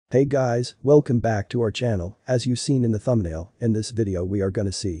Hey guys, welcome back to our channel. As you've seen in the thumbnail, in this video we are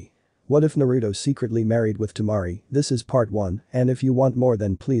gonna see what if Naruto secretly married with Temari. This is part 1, and if you want more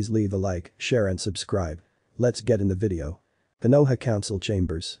then please leave a like, share and subscribe. Let's get in the video. Konoha Council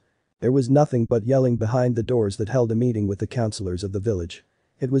Chambers. There was nothing but yelling behind the doors that held a meeting with the councillors of the village.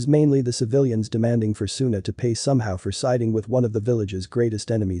 It was mainly the civilians demanding for Suna to pay somehow for siding with one of the village's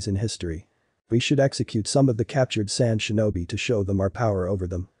greatest enemies in history. We should execute some of the captured sand shinobi to show them our power over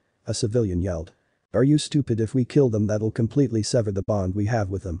them. A civilian yelled. Are you stupid? If we kill them that'll completely sever the bond we have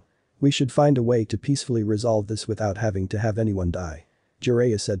with them. We should find a way to peacefully resolve this without having to have anyone die.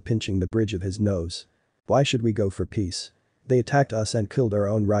 Jiraiya said, pinching the bridge of his nose. Why should we go for peace? They attacked us and killed our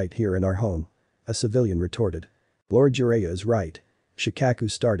own right here in our home. A civilian retorted. Lord Jiraiya is right.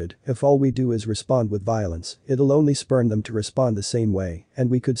 Shikaku started, if all we do is respond with violence, it'll only spurn them to respond the same way, and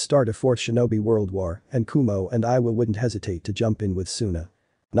we could start a fourth shinobi world war, and Kumo and Iwa wouldn't hesitate to jump in with Suna.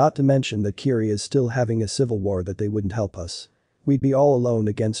 Not to mention that Kiri is still having a civil war that they wouldn't help us. We'd be all alone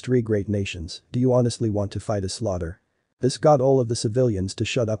against 3 great nations. Do you honestly want to fight a slaughter? This got all of the civilians to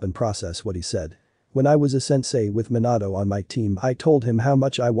shut up and process what he said. When I was a sensei with Minato on my team, I told him how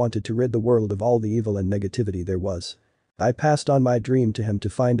much I wanted to rid the world of all the evil and negativity there was. I passed on my dream to him to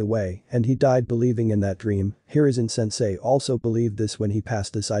find a way, and he died believing in that dream. Hiruzen sensei also believed this when he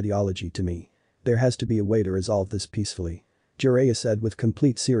passed this ideology to me. There has to be a way to resolve this peacefully. Jiraiya said with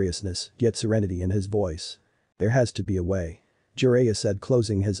complete seriousness, yet serenity in his voice. There has to be a way. Jiraiya said,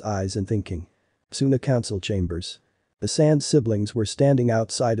 closing his eyes and thinking. Suna Council Chambers. The Sand siblings were standing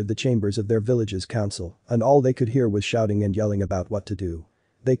outside of the chambers of their village's council, and all they could hear was shouting and yelling about what to do.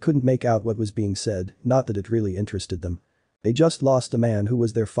 They couldn't make out what was being said, not that it really interested them. They just lost a man who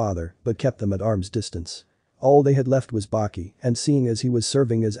was their father, but kept them at arm's distance. All they had left was Baki, and seeing as he was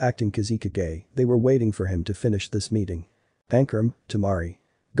serving as acting Kazekage, they were waiting for him to finish this meeting. Pankram, Temari.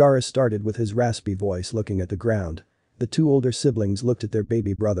 Gaara started with his raspy voice, looking at the ground. The 2 older siblings looked at their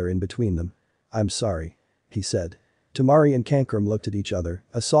baby brother in between them. I'm sorry. He said. Temari and Kankram looked at each other,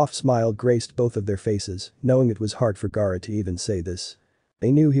 a soft smile graced both of their faces, knowing it was hard for Gaara to even say this.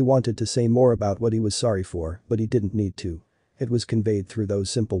 They knew he wanted to say more about what he was sorry for, but he didn't need to. It was conveyed through those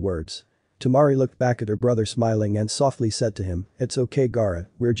simple words. Temari looked back at her brother smiling and softly said to him, it's okay Gaara,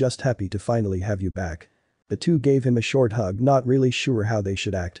 we're just happy to finally have you back. The 2 gave him a short hug, not really sure how they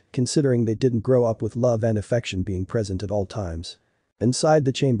should act, considering they didn't grow up with love and affection being present at all times. Inside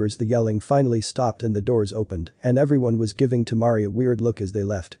the chambers the yelling finally stopped and the doors opened, and everyone was giving Temari a weird look as they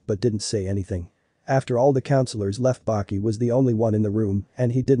left, but didn't say anything. After all the councillors left, Baki was the only one in the room,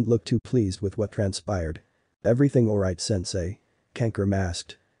 and he didn't look too pleased with what transpired. Everything alright sensei? Kankram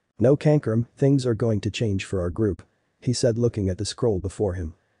asked. No Kankram, things are going to change for our group. He said, looking at the scroll before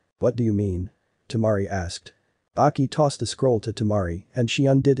him. What do you mean? Temari asked. Baki tossed the scroll to Temari, and she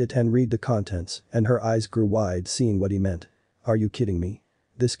undid it and read the contents, and her eyes grew wide seeing what he meant. Are you kidding me?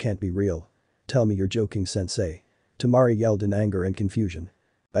 This can't be real. Tell me you're joking sensei. Temari yelled in anger and confusion.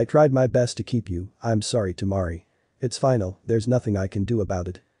 I tried my best to keep you, I'm sorry Temari. It's final, there's nothing I can do about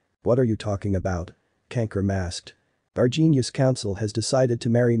it. What are you talking about? Kankram asked. Our genius council has decided to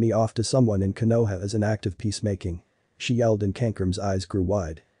marry me off to someone in Konoha as an act of peacemaking. She yelled and Kankram's eyes grew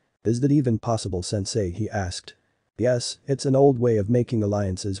wide. Is that even possible sensei? He asked. Yes, it's an old way of making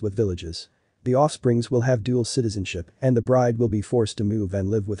alliances with villages. The offsprings will have dual citizenship and the bride will be forced to move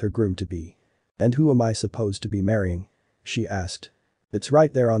and live with her groom-to-be. And who am I supposed to be marrying? She asked. It's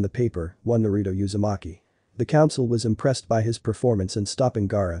right there on the paper, one Naruto Uzumaki. The council was impressed by his performance in stopping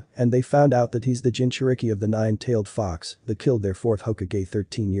Gaara, and they found out that he's the Jinchuriki of the 9-tailed fox that killed their 4th Hokage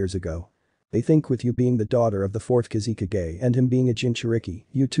 13 years ago. They think with you being the daughter of the 4th Kazekage and him being a Jinchuriki,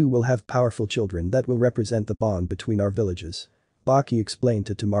 you 2 will have powerful children that will represent the bond between our villages. Baki explained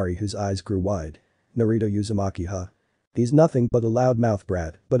to Temari, whose eyes grew wide. Naruto Uzumaki, huh? He's nothing but a loudmouth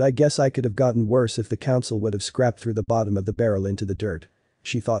brat, but I guess I could have gotten worse if the council would have scrapped through the bottom of the barrel into the dirt.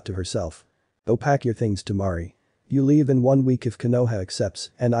 She thought to herself. Go pack your things Temari. You leave in 1 week if Konoha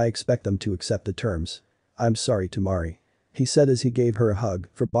accepts, and I expect them to accept the terms. I'm sorry Temari. He said as he gave her a hug.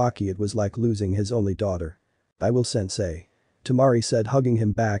 For Baki it was like losing his only daughter. I will sensei. Temari said, hugging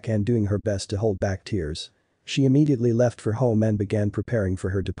him back and doing her best to hold back tears. She immediately left for home and began preparing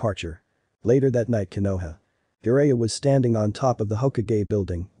for her departure. Later that night Konoha. Jiraiya was standing on top of the Hokage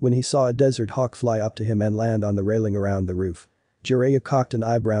building when he saw a desert hawk fly up to him and land on the railing around the roof. Jiraiya cocked an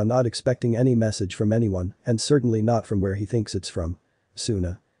eyebrow, not expecting any message from anyone and certainly not from where he thinks it's from.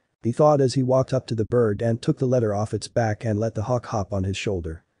 Suna. He thought as he walked up to the bird and took the letter off its back and let the hawk hop on his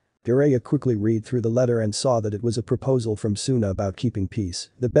shoulder. Jiraiya quickly read through the letter and saw that it was a proposal from Suna about keeping peace.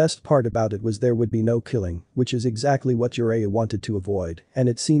 The best part about it was there would be no killing, which is exactly what Jiraiya wanted to avoid, and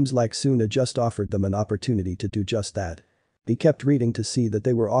it seems like Suna just offered them an opportunity to do just that. He kept reading to see that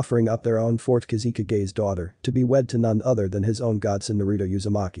they were offering up their own fourth Kazekage's daughter to be wed to none other than his own godson Naruto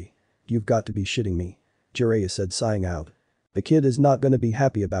Uzumaki. "You've got to be shitting me," Jiraiya said, sighing out. The kid is not gonna be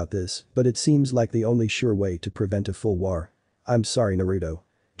happy about this, but it seems like the only sure way to prevent a full war. "I'm sorry, Naruto,"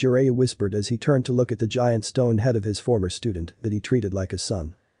 Jiraiya whispered as he turned to look at the giant stone head of his former student that he treated like a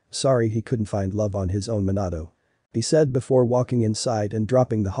son. Sorry he couldn't find love on his own Minato, he said before walking inside and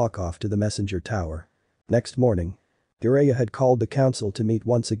dropping the hawk off to the messenger tower. Next morning, Jiraiya had called the council to meet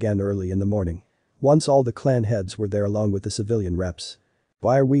once again early in the morning. Once all the clan heads were there along with the civilian reps.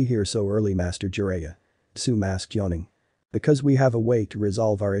 "Why are we here so early, Master Jiraiya?" Tsume asked, yawning. "Because we have a way to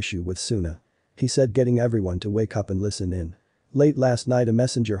resolve our issue with Suna," he said, getting everyone to wake up and listen in. "Late last night a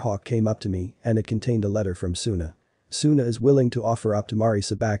messenger hawk came up to me and it contained a letter from Suna. Suna is willing to offer up Temari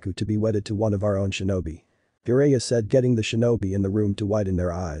Sabaku to be wedded to one of our own shinobi," Jiraiya said, getting the shinobi in the room to widen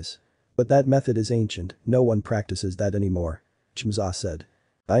their eyes. "But that method is ancient, no one practices that anymore," Chimza said.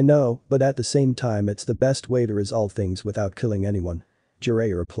 "I know, but at the same time it's the best way to resolve things without killing anyone,"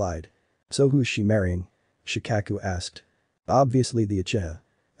 Jiraiya replied. "So who's she marrying?" Shikaku asked. "Obviously the Uchiha,"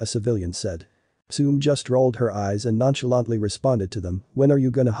 a civilian said. Tsume just rolled her eyes and nonchalantly responded to them, "When are you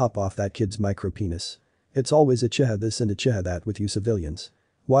gonna hop off that kid's micropenis? It's always Uchiha this and Uchiha that with you civilians.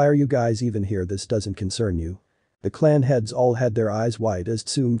 Why are you guys even here? This doesn't concern you." The clan heads all had their eyes wide as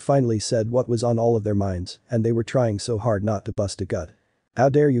Tsume finally said what was on all of their minds, and they were trying so hard not to bust a gut. "How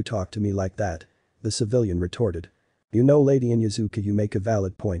dare you talk to me like that?" the civilian retorted. "You know, Lady Inyazuka, you make a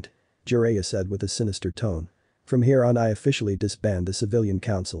valid point," Jiraiya said with a sinister tone. "From here on I officially disband the civilian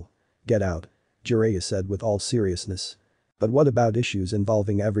council. Get out," Jiraiya said with all seriousness. "But what about issues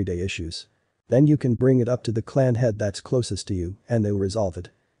involving everyday issues? Then you can bring it up to the clan head that's closest to you and they'll resolve it.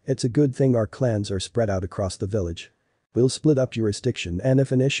 It's a good thing our clans are spread out across the village. We'll split up jurisdiction and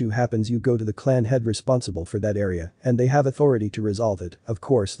if an issue happens you go to the clan head responsible for that area and they have authority to resolve it. Of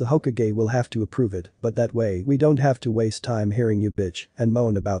course the Hokage will have to approve it, but that way we don't have to waste time hearing you bitch and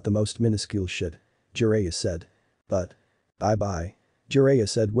moan about the most minuscule shit," Jiraiya said. "But. Bye-bye," Jiraiya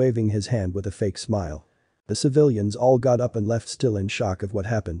said, waving his hand with a fake smile. The civilians all got up and left, still in shock of what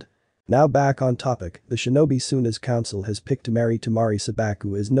happened. Now back on topic, the shinobi Suna's council has picked to marry Temari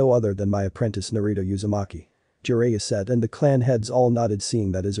Sabaku is no other than my apprentice Naruto Uzumaki, Jiraiya said, and the clan heads all nodded,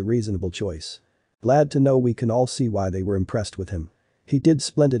 seeing that as a reasonable choice. Glad to know we can all see why they were impressed with him. He did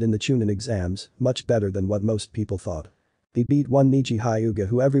splendid in the Chunin exams, much better than what most people thought. He beat one Niji Hyuga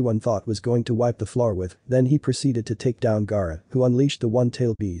who everyone thought was going to wipe the floor with, then he proceeded to take down Gaara, who unleashed the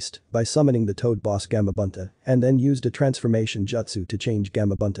one-tailed beast by summoning the toad boss Gamabunta, and then used a transformation jutsu to change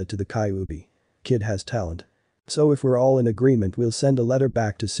Gamabunta to the Kyuubi. Kid has talent. So if we're all in agreement we'll send a letter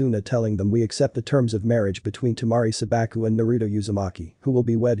back to Suna telling them we accept the terms of marriage between Temari Sabaku and Naruto Uzumaki, who will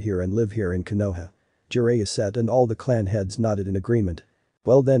be wed here and live here in Konoha, Jiraiya said, and all the clan heads nodded in agreement.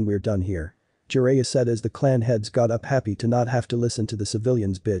 Well then we're done here, Jiraiya said as the clan heads got up, happy to not have to listen to the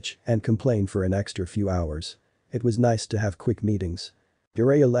civilians bitch and complain for an extra few hours. It was nice to have quick meetings.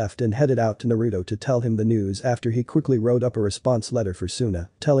 Jiraiya left and headed out to Naruto to tell him the news after he quickly wrote up a response letter for Suna,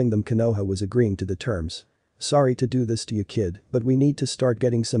 telling them Konoha was agreeing to the terms. "Sorry to do this to you, kid, but we need to start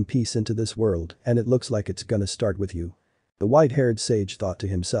getting some peace into this world and it looks like it's gonna start with you," the white-haired sage thought to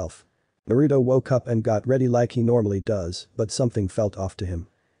himself. Naruto woke up and got ready like he normally does, but something felt off to him.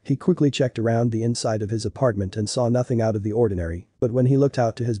 He quickly checked around the inside of his apartment and saw nothing out of the ordinary, but when he looked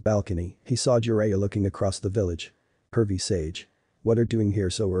out to his balcony, he saw Jiraiya looking across the village. "Pervy sage. What are doing here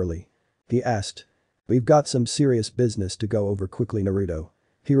so early?" he asked. "We've got some serious business to go over quickly, Naruto,"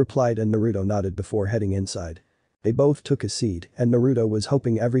 he replied, and Naruto nodded before heading inside. They both took a seat and Naruto was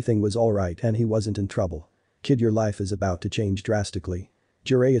hoping everything was alright and he wasn't in trouble. "Kid, your life is about to change drastically."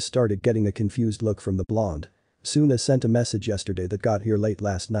 Jiraiya started getting a confused look from the blonde. "Suna sent a message yesterday that got here late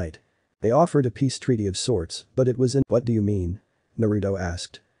last night. They offered a peace treaty of sorts, but it was in—" "What do you mean?" Naruto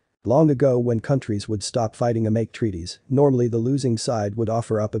asked. "Long ago when countries would stop fighting and make treaties, normally the losing side would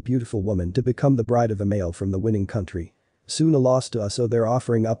offer up a beautiful woman to become the bride of a male from the winning country. Suna lost to us, so they're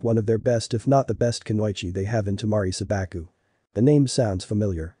offering up one of their best, if not the best kunoichi they have in Temari Sabaku." "The name sounds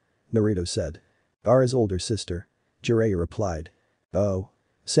familiar," Naruto said. "Gaara's older sister," Jiraiya replied. "Oh.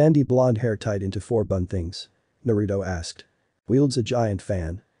 Sandy blonde hair tied into four bun things?" Naruto asked. "Wields a giant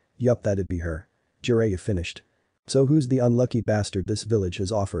fan. Yup, that'd be her," Jiraiya finished. "So who's the unlucky bastard this village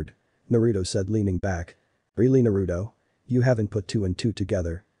has offered?" Naruto said, leaning back. "Really, Naruto? You haven't put two and two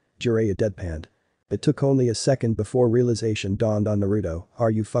together?" Jiraiya deadpanned. It took only a second before realization dawned on Naruto.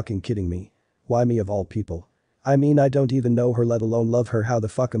 Are you fucking kidding me? Why me of all people? I mean I don't even know her let alone love her, how the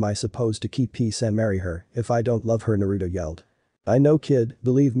fuck am I supposed to keep peace and marry her if I don't love her, Naruto yelled. I know kid,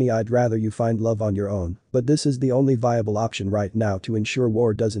 believe me I'd rather you find love on your own, but this is the only viable option right now to ensure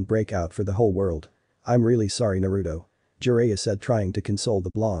war doesn't break out for the whole world. I'm really sorry Naruto. Jiraiya said, trying to console the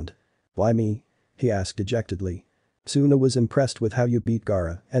blonde. Why me? He asked dejectedly. Suna was impressed with how you beat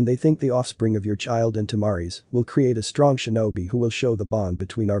Gaara and they think the offspring of your child and Temari's will create a strong shinobi who will show the bond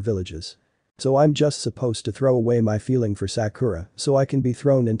between our villages. So I'm just supposed to throw away my feeling for Sakura so I can be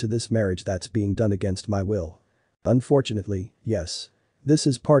thrown into this marriage that's being done against my will. Unfortunately, yes. This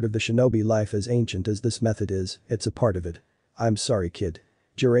is part of the shinobi life, as ancient as this method is, it's a part of it. I'm sorry kid.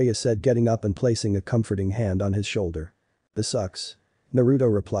 Jiraiya said, getting up and placing a comforting hand on his shoulder. This sucks.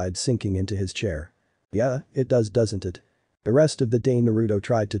 Naruto replied, sinking into his chair. Yeah, it does, doesn't it? The rest of the day Naruto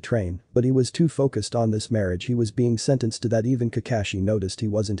tried to train, but he was too focused on this marriage he was being sentenced to that even Kakashi noticed he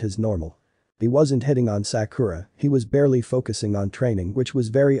wasn't his normal. He wasn't hitting on Sakura, he was barely focusing on training, which was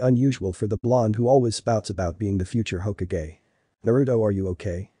very unusual for the blonde who always spouts about being the future Hokage. Naruto, are you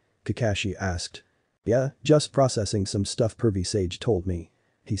okay? Kakashi asked. Yeah, just processing some stuff Pervy Sage told me.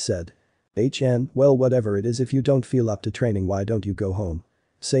 He said. HN, well whatever it is, if you don't feel up to training why don't you go home?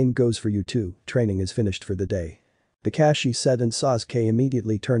 Same goes for you too, training is finished for the day. Kakashi said, and Sasuke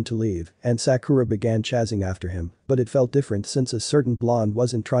immediately turned to leave and Sakura began chasing after him, but it felt different since a certain blonde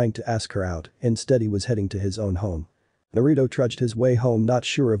wasn't trying to ask her out, instead he was heading to his own home. Naruto trudged his way home, not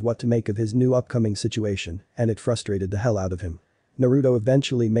sure of what to make of his new upcoming situation, and it frustrated the hell out of him. Naruto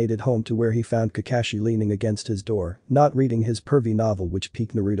eventually made it home to where he found Kakashi leaning against his door, not reading his pervy novel which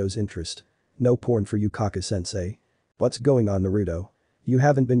piqued Naruto's interest. No porn for you Kaka-sensei. What's going on Naruto? You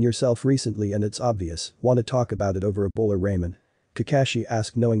haven't been yourself recently and it's obvious, wanna talk about it over a bowl or ramen? Kakashi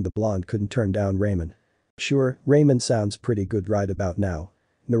asked, knowing the blonde couldn't turn down ramen. Sure, ramen sounds pretty good right about now.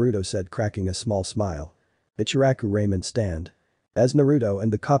 Naruto said, cracking a small smile. Ichiraku ramen stand. As Naruto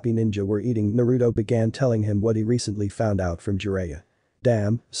and the copy ninja were eating, Naruto began telling him what he recently found out from Jiraiya.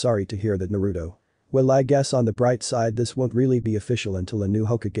 Damn, sorry to hear that Naruto. Well I guess on the bright side this won't really be official until a new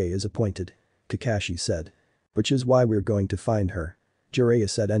Hokage is appointed. Kakashi said. Which is why we're going to find her. Jiraiya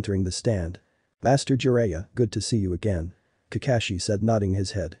said, entering the stand. Master Jiraiya, good to see you again. Kakashi said, nodding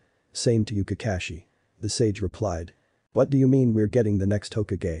his head. Same to you Kakashi. The sage replied. What do you mean we're getting the next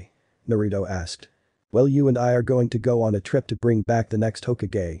Hokage? Naruto asked. Well you and I are going to go on a trip to bring back the next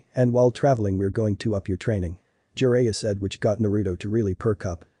Hokage and while traveling we're going to up your training. Jiraiya said, which got Naruto to really perk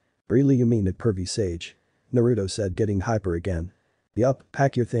up. Really you mean it pervy sage? Naruto said, getting hyper again. Yup,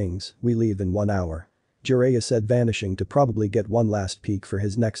 pack your things, we leave in 1 hour. Jiraiya said, vanishing to probably get one last peek for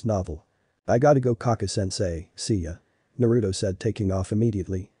his next novel. I gotta go Kaka-sensei, see ya. Naruto said, taking off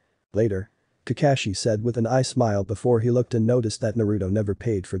immediately. Later. Kakashi said with an eye smile before he looked and noticed that Naruto never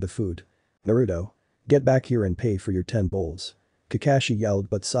paid for the food. Naruto. Get back here and pay for your 10 bowls. Kakashi yelled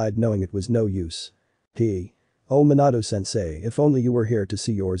but sighed, knowing it was no use. Oh Minato-sensei, if only you were here to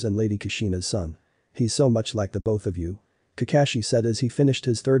see yours and Lady Kushina's son. He's so much like the both of you. Kakashi said as he finished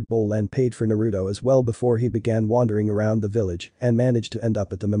his 3rd bowl and paid for Naruto as well before he began wandering around the village and managed to end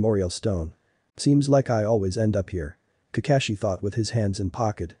up at the memorial stone. Seems like I always end up here. Kakashi thought with his hands in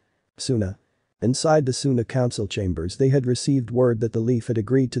pocket. Suna. Inside the Suna council chambers they had received word that the Leaf had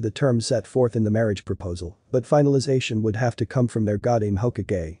agreed to the terms set forth in the marriage proposal, but finalization would have to come from their goddamn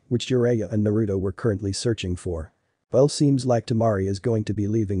Hokage, which Jiraiya and Naruto were currently searching for. Well seems like Temari is going to be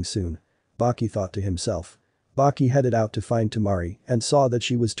leaving soon. Baki thought to himself. Baki headed out to find Temari and saw that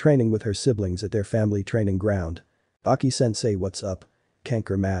she was training with her siblings at their family training ground. Baki-sensei, what's up?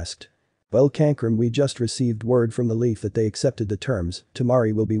 Kankram asked. Well Kankram, we just received word from the Leaf that they accepted the terms,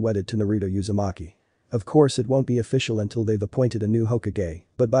 Temari will be wedded to Naruto Uzumaki. Of course it won't be official until they've appointed a new Hokage,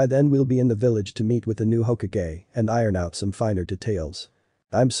 but by then we'll be in the village to meet with the new Hokage and iron out some finer details.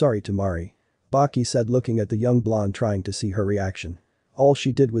 I'm sorry Temari. Baki said, looking at the young blonde trying to see her reaction. All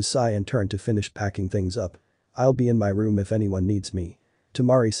she did was sigh and turn to finish packing things up. I'll be in my room if anyone needs me.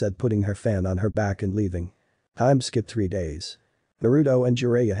 Temari said, putting her fan on her back and leaving. Time skipped 3 days. Naruto and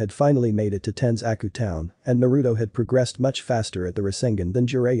Jiraiya had finally made it to Tenzaku town and Naruto had progressed much faster at the Rasengan than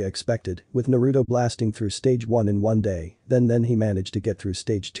Jiraiya expected, with Naruto blasting through stage 1 in 1 day, then he managed to get through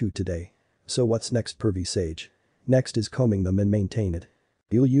stage 2 today. So what's next pervy sage? Next is combing them and maintain it.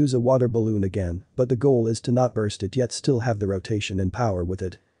 You'll use a water balloon again, but the goal is to not burst it yet still have the rotation and power with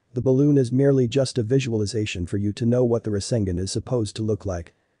it. The balloon is merely just a visualization for you to know what the Rasengan is supposed to look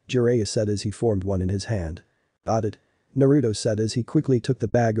like. Jiraiya said as he formed one in his hand. Got it. Naruto said as he quickly took the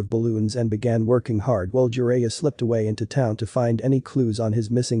bag of balloons and began working hard while Jiraiya slipped away into town to find any clues on his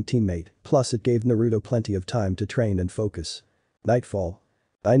missing teammate, plus it gave Naruto plenty of time to train and focus. Nightfall.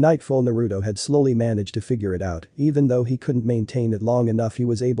 By nightfall Naruto had slowly managed to figure it out, even though he couldn't maintain it long enough he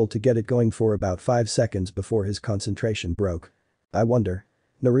was able to get it going for about 5 seconds before his concentration broke. I wonder.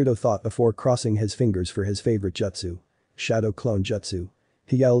 Naruto thought before crossing his fingers for his favorite jutsu. Shadow Clone Jutsu.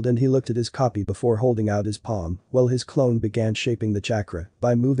 He yelled and he looked at his copy before holding out his palm while his clone began shaping the chakra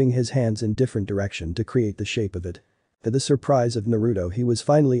by moving his hands in different direction to create the shape of it. To the surprise of Naruto he was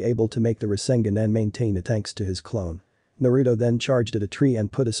finally able to make the Rasengan and maintain it thanks to his clone. Naruto then charged at a tree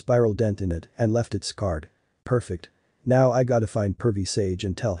and put a spiral dent in it and left it scarred. Perfect. Now I gotta find Pervy Sage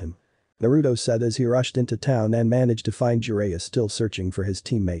and tell him. Naruto said as he rushed into town and managed to find Jiraiya still searching for his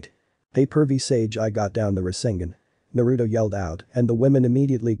teammate. Hey Pervy Sage, I got down the Rasengan. Naruto yelled out and the women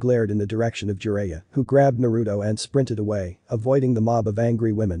immediately glared in the direction of Jiraiya, who grabbed Naruto and sprinted away, avoiding the mob of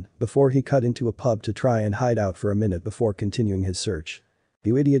angry women before he cut into a pub to try and hide out for a minute before continuing his search.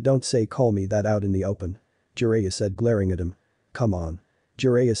 You idiot, don't say call me that out in the open. Jiraiya said, glaring at him. Come on.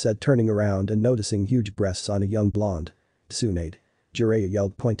 Jiraiya said, turning around and noticing huge breasts on a young blonde. Tsunade. Jiraiya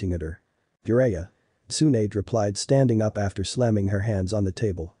yelled, pointing at her. Jiraiya. Tsunade replied, standing up after slamming her hands on the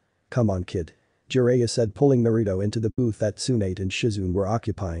table. Come on kid. Jiraiya said, pulling Naruto into the booth that Tsunade and Shizune were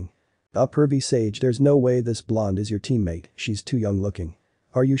occupying. Pervy Sage, there's no way this blonde is your teammate, she's too young looking.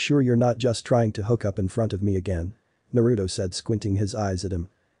 Are you sure you're not just trying to hook up in front of me again? Naruto said, squinting his eyes at him.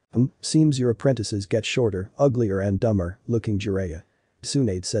 Seems your apprentices get shorter, uglier and dumber, looking Jiraiya.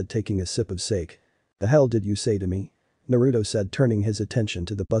 Tsunade said, taking a sip of sake. The hell did you say to me? Naruto said, turning his attention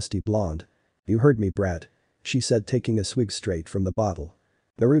to the busty blonde. You heard me, brat. She said, taking a swig straight from the bottle.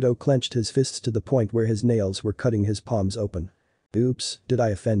 Naruto clenched his fists to the point where his nails were cutting his palms open. Oops, did I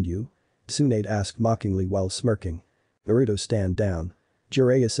offend you? Tsunade asked mockingly while smirking. Naruto, stand down.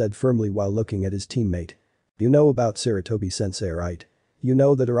 Jiraiya said firmly while looking at his teammate. You know about Sarutobi-sensei, right? You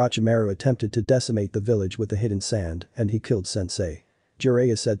know that Orochimaru attempted to decimate the village with the hidden sand and he killed sensei.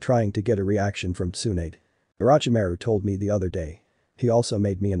 Jiraiya said, trying to get a reaction from Tsunade. Orochimaru told me the other day. He also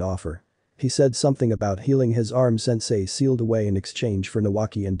made me an offer. He said something about healing his arm. Sensei sealed away in exchange for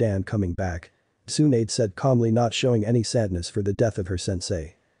Nawaki and Dan coming back. Tsunade said calmly, not showing any sadness for the death of her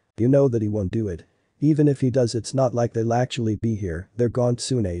sensei. You know that he won't do it. Even if he does, it's not like they'll actually be here. They're gone.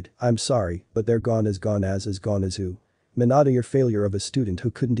 Tsunade, I'm sorry, but they're gone as who? Minata, your failure of a student who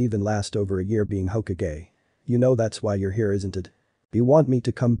couldn't even last over a year being Hokage. You know that's why you're here, isn't it? You want me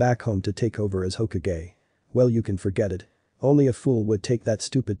to come back home to take over as Hokage? Well, you can forget it. Only a fool would take that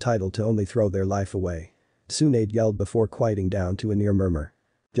stupid title to only throw their life away. Tsunade yelled before quieting down to a near murmur.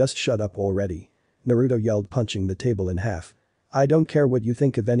 Just shut up already. Naruto yelled, punching the table in half. I don't care what you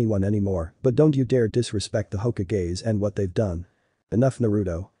think of anyone anymore, but don't you dare disrespect the Hokages and what they've done. Enough,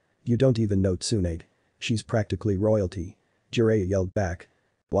 Naruto. You don't even know Tsunade. She's practically royalty. Jiraiya yelled back.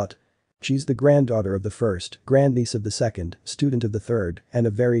 What? She's the granddaughter of the first, grandniece of the second, student of the third, and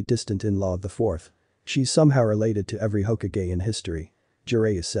a very distant in-law of the fourth. She's somehow related to every Hokage in history.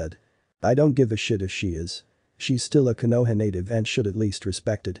 Jiraiya said. I don't give a shit if she is. She's still a Konoha native and should at least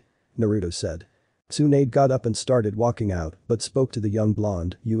respected. Naruto said. Tsunade got up and started walking out, but spoke to the young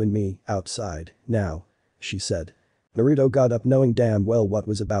blonde. You and me, outside, now. She said. Naruto got up, knowing damn well what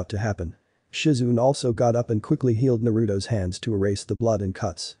was about to happen. Shizune also got up and quickly healed Naruto's hands to erase the blood and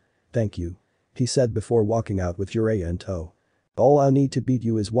cuts. Thank you. He said before walking out with Jiraiya in tow. All I need to beat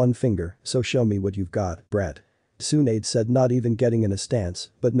you is one finger, so show me what you've got, brat. Tsunade said, not even getting in a stance,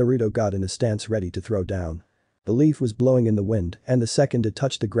 but Naruto got in a stance ready to throw down. The leaf was blowing in the wind and the second it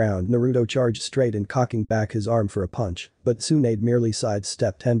touched the ground Naruto charged straight and cocking back his arm for a punch, but Tsunade merely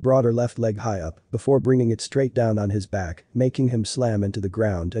sidestepped and brought her left leg high up before bringing it straight down on his back, making him slam into the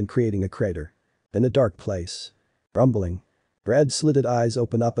ground and creating a crater. In a dark place. Rumbling. Red-slitted eyes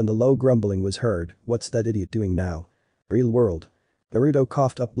open up and a low grumbling was heard. What's that idiot doing now? Real world. Naruto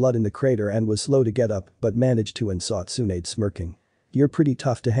coughed up blood in the crater and was slow to get up but managed to and saw Tsunade smirking. You're pretty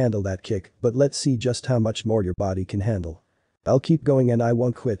tough to handle that kick, but let's see just how much more your body can handle. I'll keep going and I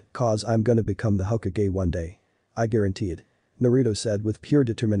won't quit, cause I'm gonna become the Hokage one day. I guarantee it. Naruto said with pure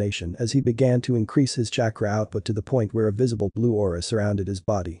determination as he began to increase his chakra output to the point where a visible blue aura surrounded his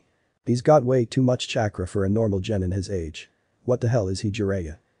body. He's got way too much chakra for a normal gen his age. What the hell is he,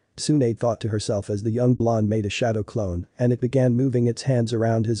 Jiraiya? Tsunade thought to herself as the young blonde made a shadow clone and it began moving its hands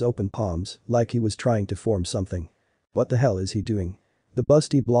around his open palms like he was trying to form something. What the hell is he doing? The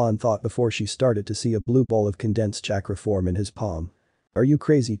busty blonde thought before she started to see a blue ball of condensed chakra form in his palm. Are you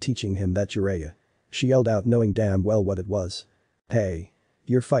crazy teaching him that, Jiraiya? She yelled out, knowing damn well what it was. Hey.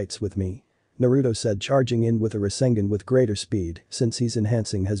 Your fights with me. Naruto said, charging in with a Rasengan with greater speed since he's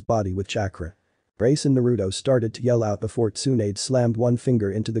enhancing his body with chakra. Brace, and Naruto started to yell out before Tsunade slammed one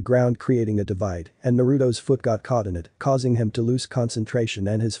finger into the ground, creating a divide, and Naruto's foot got caught in it, causing him to lose concentration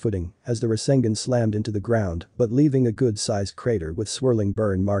and his footing as the Rasengan slammed into the ground but leaving a good-sized crater with swirling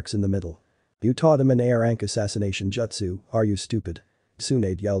burn marks in the middle. "You taught him an air rank assassination jutsu, are you stupid?"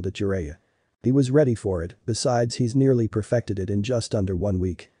 Tsunade yelled at Jiraiya. He was ready for it, besides he's nearly perfected it in just under 1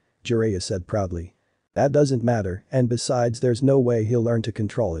 week. Jiraiya said proudly. "That doesn't matter, and besides there's no way he'll learn to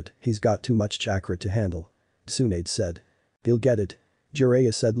control it, he's got too much chakra to handle." Tsunade said. "He'll get it."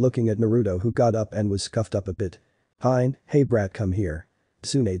 Jiraiya said, looking at Naruto, who got up and was scuffed up a bit. "Fine, hey brat, come here."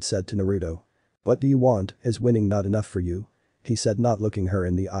 Tsunade said to Naruto. "What do you want, is winning not enough for you?" he said, not looking her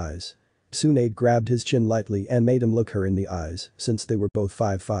in the eyes. Tsunade grabbed his chin lightly and made him look her in the eyes since they were both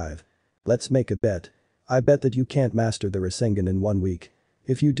 5'5". "Let's make a bet. I bet that you can't master the Rasengan in 1 week.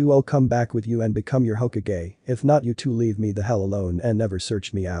 If you do, I'll come back with you and become your Hokage, if not you two leave me the hell alone and never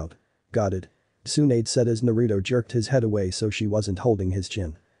search me out." "Got it?" Tsunade said as Naruto jerked his head away so she wasn't holding his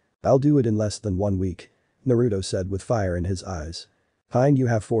chin. "I'll do it in less than 1 week," Naruto said with fire in his eyes. "Fine, you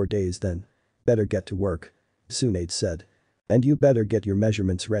have 4 days then. Better get to work," Tsunade said. "And you better get your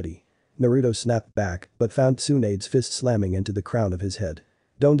measurements ready." Naruto snapped back but found Tsunade's fist slamming into the crown of his head.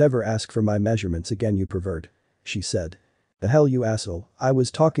 "Don't ever ask for my measurements again, you pervert," she said. "The hell, you asshole, I was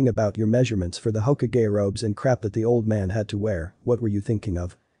talking about your measurements for the Hokage robes and crap that the old man had to wear, what were you thinking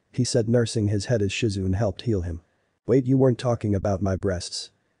of?" he said, nursing his head as Shizune helped heal him. "Wait, you weren't talking about my breasts?"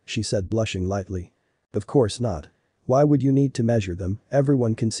 she said, blushing lightly. "Of course not. Why would you need to measure them,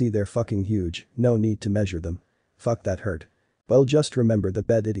 everyone can see they're fucking huge, no need to measure them." "Fuck, that hurt." "Well, just remember the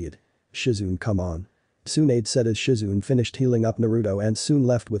bed, idiot." "Shizune, come on," Tsunade said as Shizune finished healing up Naruto and soon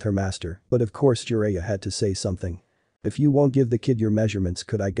left with her master, but of course Jiraiya had to say something. "If you won't give the kid your measurements,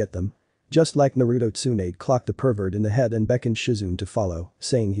 could I get them?" Just like Naruto, Tsunade clocked the pervert in the head and beckoned Shizune to follow,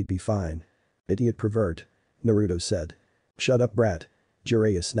 saying he'd be fine. "Idiot pervert," Naruto said. "Shut up, brat,"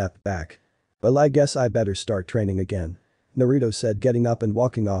 Jiraiya snapped back. "Well, I guess I better start training again," Naruto said, getting up and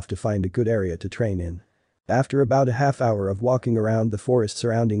walking off to find a good area to train in. After about a half hour of walking around the forest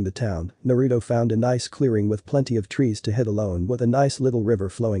surrounding the town, Naruto found a nice clearing with plenty of trees to hit alone with a nice little river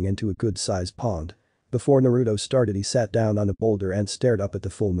flowing into a good-sized pond. Before Naruto started, he sat down on a boulder and stared up at the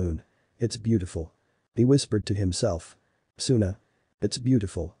full moon. "It's beautiful," he whispered to himself. "Suna. It's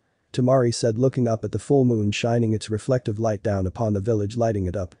beautiful," Temari said, looking up at the full moon shining its reflective light down upon the village, lighting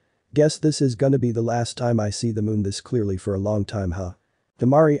it up. "Guess this is gonna be the last time I see the moon this clearly for a long time, huh?"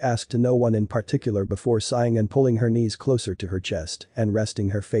 Temari asked to no one in particular before sighing and pulling her knees closer to her chest and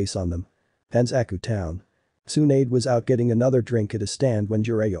resting her face on them. Hanzaku Town. Tsunade was out getting another drink at a stand when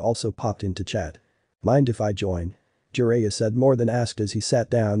Jiraiya also popped into chat. "Mind if I join?" Jiraiya said, more than asked, as he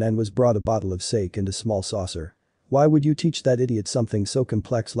sat down and was brought a bottle of sake and a small saucer. "Why would you teach that idiot something so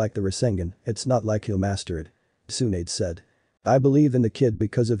complex like the Rasengan, it's not like he'll master it," Tsunade said. "I believe in the kid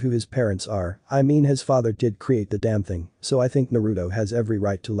because of who his parents are, I mean his father did create the damn thing, so I think Naruto has every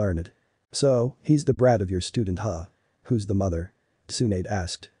right to learn it." "So, he's the brat of your student, huh? Who's the mother?" Tsunade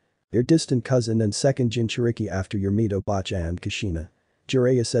asked. "Your distant cousin and second Jinchuriki after your Mito Bacha and Kushina,"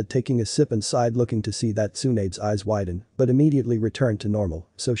 Jiraiya said, taking a sip and sighed, looking to see that Tsunade's eyes widen but immediately returned to normal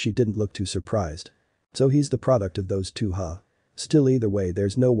so she didn't look too surprised. "So he's the product of those two, huh? Still, either way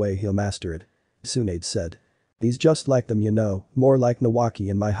there's no way he'll master it," Tsunade said. "He's just like them, you know, more like Nawaki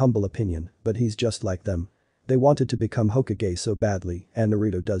in my humble opinion, but he's just like them. They wanted to become Hokage so badly, and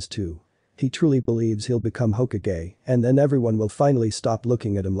Naruto does too. He truly believes he'll become Hokage and then everyone will finally stop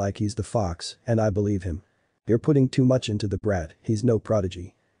looking at him like he's the fox, and I believe him." "You're putting too much into the brat, he's no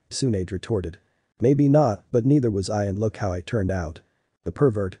prodigy," Tsunade retorted. "Maybe not, but neither was I, and look how I turned out." "The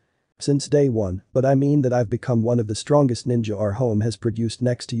pervert. Since day one, but I mean that I've become one of the strongest ninja our home has produced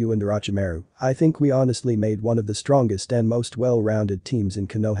next to you and Orochimaru. I think we honestly made one of the strongest and most well-rounded teams in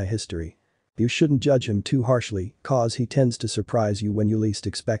Konoha history. You shouldn't judge him too harshly, cause he tends to surprise you when you least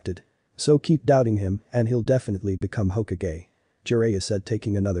expect it. So keep doubting him and he'll definitely become Hokage," Jiraiya said,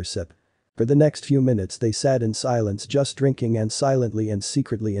 taking another sip. For the next few minutes they sat in silence, just drinking and silently and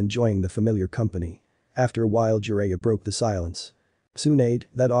secretly enjoying the familiar company. After a while Jiraiya broke the silence. "Tsunade,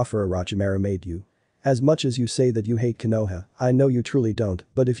 that offer Orochimaru made you. As much as you say that you hate Konoha, I know you truly don't,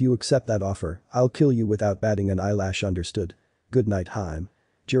 but if you accept that offer, I'll kill you without batting an eyelash, understood? Good night, Haim,"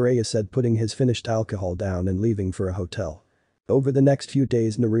 Jiraiya said, putting his finished alcohol down and leaving for a hotel. Over the next few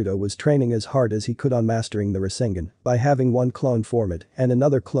days Naruto was training as hard as he could on mastering the Rasengan by having one clone form it and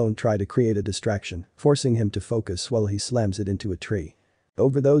another clone try to create a distraction, forcing him to focus while he slams it into a tree.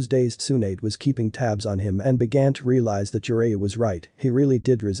 Over those days Tsunade was keeping tabs on him and began to realize that Jiraiya was right, he really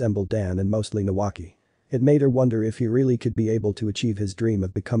did resemble Dan and mostly Nawaki. It made her wonder if he really could be able to achieve his dream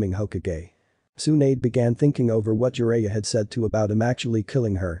of becoming Hokage. Tsunade began thinking over what Jiraiya had said to about him actually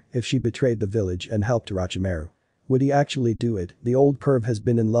killing her if she betrayed the village and helped Orochimaru. Would he actually do it? The old perv has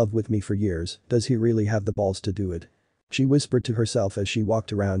been in love with me for years, does he really have the balls to do it? She whispered to herself as she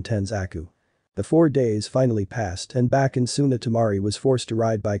walked around Tenzaku. The 4 days finally passed and back in Suna Temari was forced to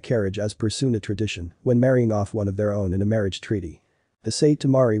ride by carriage as per Suna tradition when marrying off one of their own in a marriage treaty. To say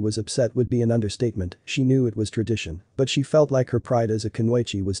Temari was upset would be an understatement, she knew it was tradition, but she felt like her pride as a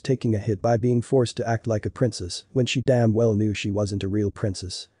Kunoichi was taking a hit by being forced to act like a princess when she damn well knew she wasn't a real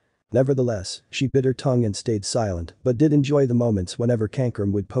princess. Nevertheless, she bit her tongue and stayed silent but did enjoy the moments whenever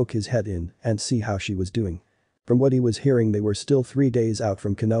Kankrum would poke his head in and see how she was doing. From what he was hearing they were still 3 days out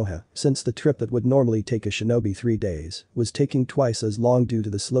from Konoha, since the trip that would normally take a shinobi 3 days was taking twice as long due to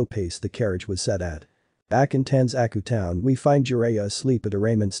the slow pace the carriage was set at. Back in Tenzaku town we find Jiraiya asleep at a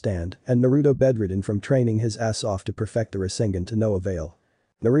ramen stand and Naruto bedridden from training his ass off to perfect the Rasengan to no avail.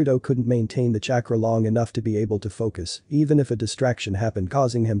 Naruto couldn't maintain the chakra long enough to be able to focus, even if a distraction happened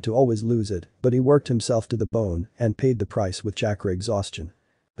causing him to always lose it, but he worked himself to the bone and paid the price with chakra exhaustion.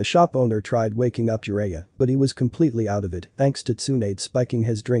 The shop owner tried waking up Jiraiya, but he was completely out of it thanks to Tsunade spiking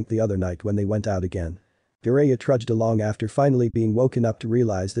his drink the other night when they went out again. Jiraiya trudged along after finally being woken up to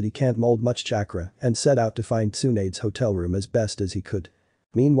realize that he can't mold much chakra and set out to find Tsunade's hotel room as best as he could.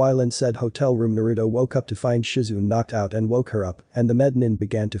 Meanwhile in said hotel room Naruto woke up to find Shizune knocked out and woke her up and the Mednin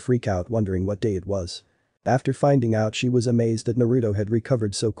began to freak out wondering what day it was. After finding out she was amazed that Naruto had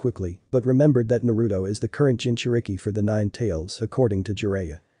recovered so quickly but remembered that Naruto is the current Jinchuriki for the 9 tails according to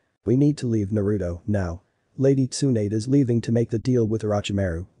Jiraiya. We need to leave Naruto, now. Lady Tsunade is leaving to make the deal with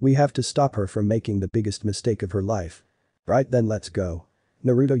Orochimaru, we have to stop her from making the biggest mistake of her life. Right then let's go.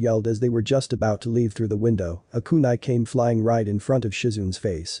 Naruto yelled as they were just about to leave through the window, a kunai came flying right in front of Shizune's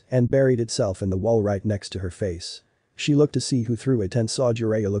face and buried itself in the wall right next to her face. She looked to see who threw it and saw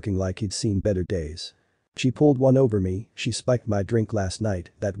Jiraiya looking like he'd seen better days. She pulled one over me, she spiked my drink last night,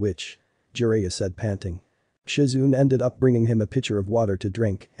 that witch. Jiraiya said panting. Shizune ended up bringing him a pitcher of water to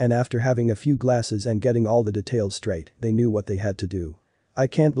drink and after having a few glasses and getting all the details straight, they knew what they had to do. I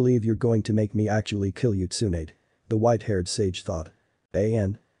can't believe you're going to make me actually kill you Tsunade. The white-haired sage thought.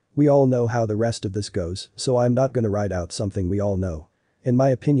 An. We all know how the rest of this goes, so I'm not gonna write out something we all know. In my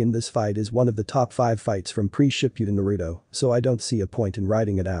opinion this fight is one of the top 5 fights from pre-Shippuden Naruto, so I don't see a point in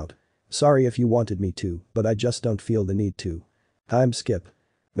writing it out. Sorry if you wanted me to, but I just don't feel the need to. Time skip.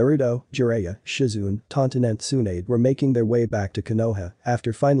 Naruto, Jiraiya, Shizune, Tonton and Tsunade were making their way back to Konoha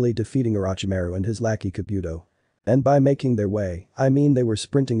after finally defeating Orochimaru and his lackey Kabuto. And by making their way, I mean they were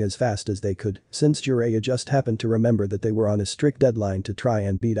sprinting as fast as they could since Jiraiya just happened to remember that they were on a strict deadline to try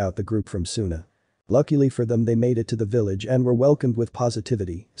and beat out the group from Suna. Luckily for them they made it to the village and were welcomed with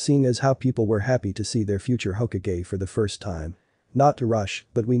positivity, seeing as how people were happy to see their future Hokage for the first time. Not to rush,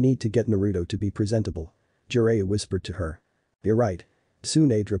 but we need to get Naruto to be presentable. Jiraiya whispered to her. You're right.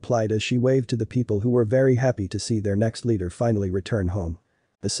 Tsunade replied as she waved to the people who were very happy to see their next leader finally return home.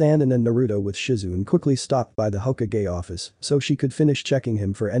 The Sannin and Naruto with Shizune quickly stopped by the Hokage office so she could finish checking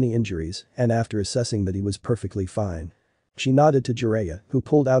him for any injuries and after assessing that he was perfectly fine. She nodded to Jiraiya, who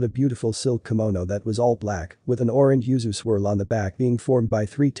pulled out a beautiful silk kimono that was all black with an orange yuzu swirl on the back being formed by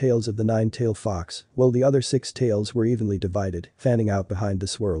 3 tails of the 9-tailed fox while the other 6 tails were evenly divided, fanning out behind the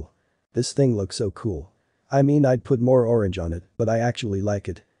swirl. This thing looks so cool. I mean I'd put more orange on it, but I actually like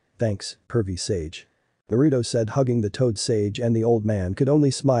it. Thanks, pervy sage. Naruto said hugging the toad sage and the old man could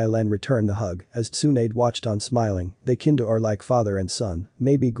only smile and return the hug as Tsunade watched on smiling, they kinda are like father and son,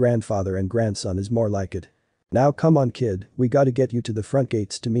 maybe grandfather and grandson is more like it. Now come on kid, we gotta get you to the front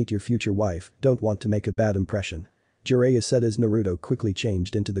gates to meet your future wife, don't want to make a bad impression. Jiraiya said as Naruto quickly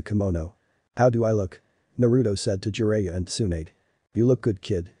changed into the kimono. How do I look? Naruto said to Jiraiya and Tsunade. You look good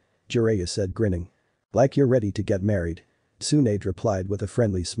kid. Jiraiya said grinning. Like you're ready to get married. Tsunade replied with a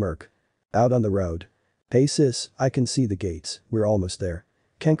friendly smirk. Out on the road. Hey sis, I can see the gates, we're almost there.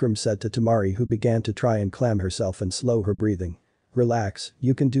 Kankrum said to Temari who began to try and clam herself and slow her breathing. Relax,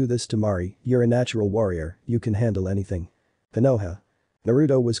 you can do this Temari, you're a natural warrior, you can handle anything. Konoha.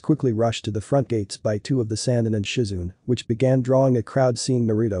 Naruto was quickly rushed to the front gates by 2 of the Sannin and Shizune, which began drawing a crowd seeing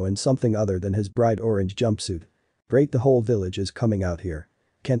Naruto in something other than his bright orange jumpsuit. Great, the whole village is coming out here.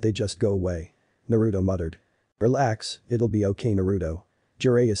 Can't they just go away? Naruto muttered. Relax, it'll be okay Naruto.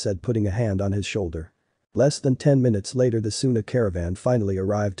 Jiraiya said putting a hand on his shoulder. Less than 10 minutes later the Suna caravan finally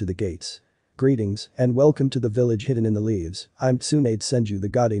arrived to the gates. Greetings and welcome to the village hidden in the leaves, I'm Tsunade Senju the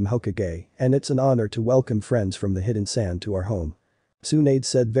Goddamn Hokage and it's an honor to welcome friends from the hidden sand to our home. Tsunade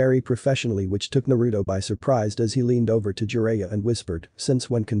said very professionally, which took Naruto by surprise as he leaned over to Jiraiya and whispered, "Since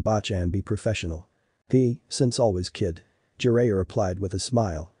when can Bachan be professional?" Since always, kid." Jiraiya replied with a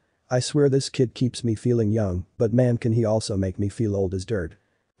smile. "I swear this kid keeps me feeling young, but man, can he also make me feel old as dirt."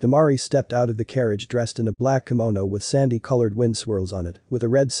 Temari stepped out of the carriage dressed in a black kimono with sandy-colored wind swirls on it, with a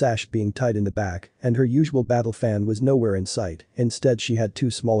red sash being tied in the back, and her usual battle fan was nowhere in sight. Instead, she had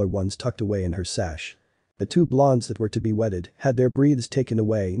two smaller ones tucked away in her sash. The two blondes that were to be wedded had their breaths taken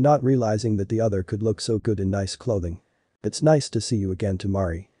away, not realizing that the other could look so good in nice clothing. "It's nice to see you again,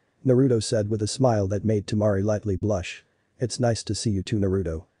 Temari," Naruto said with a smile that made Temari lightly blush. "It's nice to see you too,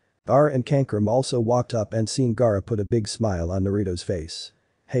 Naruto." Gaara and Kankurum also walked up, and seeing Gaara put a big smile on Naruto's face.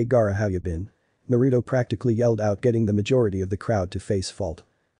 "Hey Gaara, how you been?" Naruto practically yelled out, getting the majority of the crowd to face fault.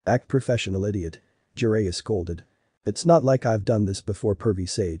 "Act professional, idiot," Jiraiya scolded. "It's not like I've done this before, pervy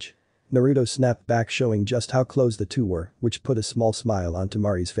sage." Naruto snapped back, showing just how close the two were, which put a small smile on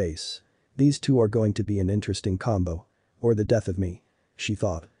Temari's face. "These two are going to be an interesting combo. Or the death of me," she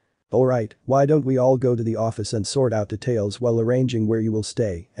thought. "Alright, why don't we all go to the office and sort out details while arranging where you will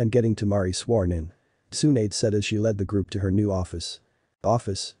stay and getting Temari sworn in," Tsunade said as she led the group to her new office.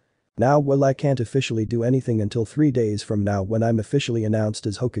 "Office? Now, well, I can't officially do anything until 3 days from now when I'm officially announced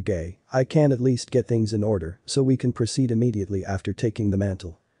as Hokage. I can at least get things in order so we can proceed immediately after taking the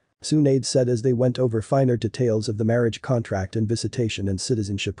mantle," Tsunade said as they went over finer details of the marriage contract and visitation and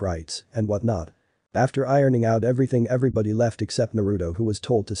citizenship rights and whatnot. After ironing out everything, everybody left except Naruto, who was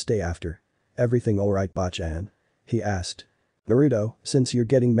told to stay after. "Everything alright, Bachan?" he asked. "Naruto, since you're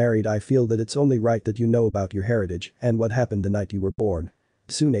getting married, I feel that it's only right that you know about your heritage and what happened the night you were born,"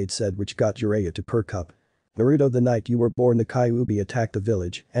 Tsunade said, which got Jiraiya to perk up. "Naruto, the night you were born the Kyuubi attacked the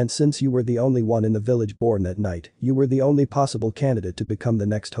village, and since you were the only one in the village born that night, you were the only possible candidate to become the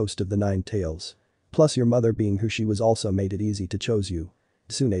next host of the Nine Tails. Plus your mother being who she was also made it easy to choose you,"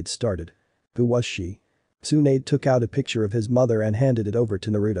 Tsunade started. "Who was she?" Tsunade took out a picture of his mother and handed it over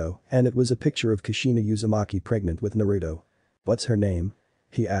to Naruto, and it was a picture of Kushina Uzumaki pregnant with Naruto. "What's her name?"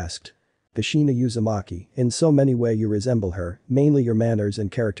 he asked. "Kushina Uzumaki, in so many ways you resemble her, mainly your manners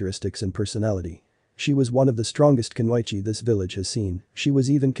and characteristics and personality. She was one of the strongest kunoichi this village has seen. She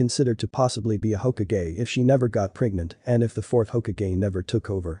was even considered to possibly be a Hokage if she never got pregnant and if the fourth Hokage never took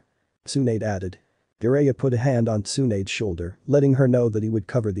over," Tsunade added. Jiraiya put a hand on Tsunade's shoulder, letting her know that he would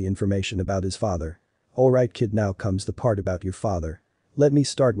cover the information about his father. "Alright kid, now comes the part about your father. Let me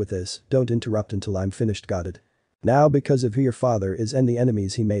start with this, don't interrupt until I'm finished, got it? Now, because of who your father is and the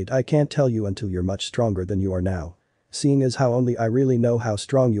enemies he made, I can't tell you until you're much stronger than you are now. Seeing as how only I really know how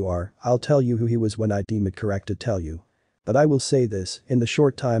strong you are, I'll tell you who he was when I deem it correct to tell you. But I will say this, in the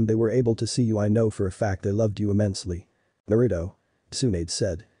short time they were able to see you, I know for a fact they loved you immensely." "Naruto?" Tsunade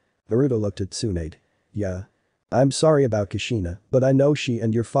said. Naruto looked at Tsunade. "Yeah. I'm sorry about Kushina, but I know she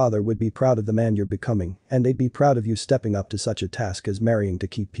and your father would be proud of the man you're becoming, and they'd be proud of you stepping up to such a task as marrying to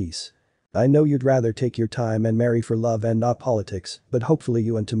keep peace. I know you'd rather take your time and marry for love and not politics, but hopefully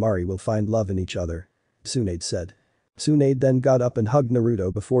you and Temari will find love in each other," Tsunade said. Tsunade then got up and hugged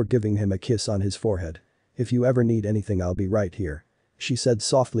Naruto before giving him a kiss on his forehead. "If you ever need anything, I'll be right here," she said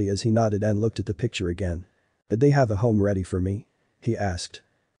softly as he nodded and looked at the picture again. "Did they have a home ready for me?" he asked.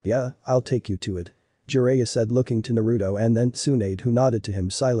 "Yeah, I'll take you to it," Jiraiya said, looking to Naruto and then Tsunade, who nodded to him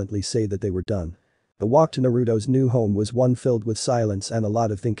silently, say that they were done. The walk to Naruto's new home was one filled with silence and a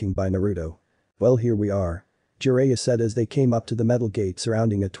lot of thinking by Naruto. "Well, here we are," Jiraiya said as they came up to the metal gate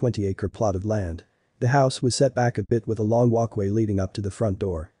surrounding a 20-acre plot of land. The house was set back a bit with a long walkway leading up to the front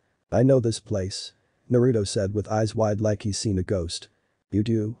door. "I know this place," Naruto said with eyes wide like he's seen a ghost. "You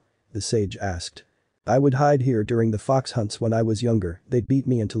do?" the sage asked. "I would hide here during the fox hunts when I was younger, they'd beat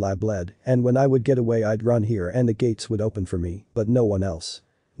me until I bled, and when I would get away I'd run here and the gates would open for me, but no one else,"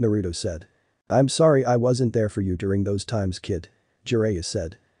 Naruto said. "I'm sorry I wasn't there for you during those times, kid," Jiraiya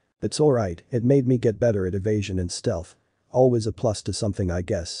said. "It's alright, it made me get better at evasion and stealth. Always a plus to something, I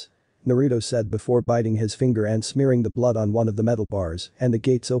guess," Naruto said before biting his finger and smearing the blood on one of the metal bars, and the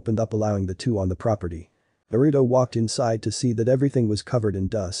gates opened up, allowing the two on the property. Naruto walked inside to see that everything was covered in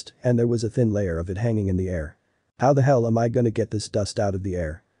dust and there was a thin layer of it hanging in the air. "How the hell am I gonna get this dust out of the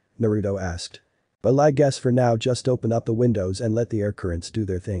air?" Naruto asked. "Well, I guess for now just open up the windows and let the air currents do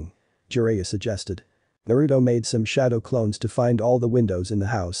their thing," Jiraiya suggested. Naruto made some shadow clones to find all the windows in the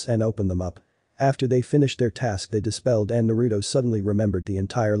house and open them up. After they finished their task they dispelled and Naruto suddenly remembered the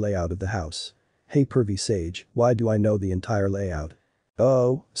entire layout of the house. "Hey pervy sage, why do I know the entire layout?"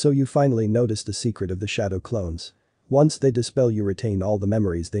 "Oh, so you finally noticed the secret of the shadow clones. Once they dispel you retain all the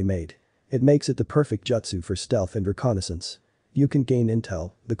memories they made. It makes it the perfect jutsu for stealth and reconnaissance. You can gain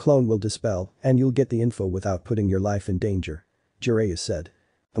intel, the clone will dispel, and you'll get the info without putting your life in danger," Jiraiya said.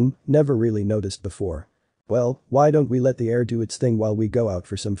 Never really noticed before. Well, why don't we let the air do its thing while we go out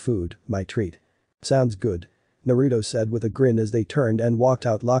for some food, my treat. Sounds good. Naruto said with a grin as they turned and walked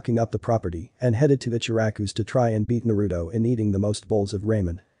out, locking up the property and headed to Ichiraku's to try and beat Naruto in eating the most bowls of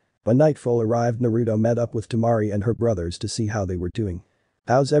ramen. When nightfall arrived, Naruto met up with Temari and her brothers to see how they were doing.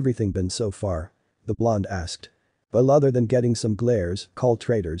 How's everything been so far? The blonde asked. Well, other than getting some glares, called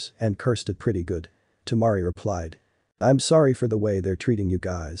traitors, and cursed it pretty good. Temari replied. I'm sorry for the way they're treating you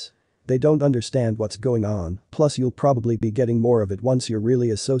guys. They don't understand what's going on, plus you'll probably be getting more of it once you're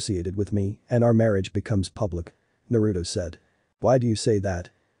really associated with me and our marriage becomes public. Naruto said. Why do you say that?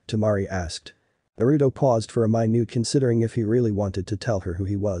 Temari asked. Naruto paused for a minute, considering if he really wanted to tell her who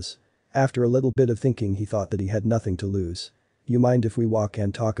he was. After a little bit of thinking, he thought that he had nothing to lose. You mind if we walk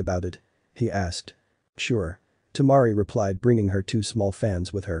and talk about it? He asked. Sure. Temari replied, bringing her 2 small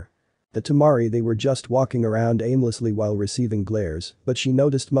fans with her. The Temari, they were just walking around aimlessly while receiving glares, but she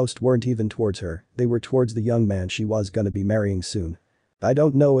noticed most weren't even towards her, they were towards the young man she was gonna be marrying soon. I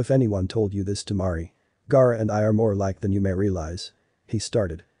don't know if anyone told you this, Temari. Gaara and I are more alike than you may realize. He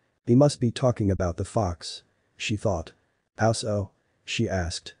started. He must be talking about the fox. She thought. How so? She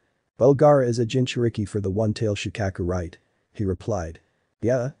asked. Well, Gaara is a Jinchuriki for the one-tailed Shikaku, right? He replied.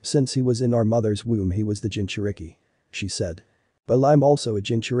 Yeah, since he was in our mother's womb he was the Jinchuriki. She said. Well, I'm also a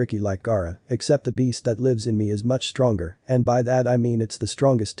Jinchuriki like Gaara, except the beast that lives in me is much stronger, and by that I mean it's the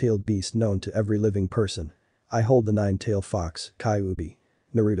strongest tailed beast known to every living person. I hold the 9-tailed fox, Kyuubi.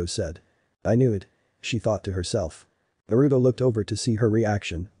 Naruto said. I knew it. She thought to herself. Naruto looked over to see her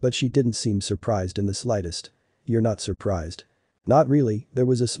reaction, but she didn't seem surprised in the slightest. You're not surprised. Not really, there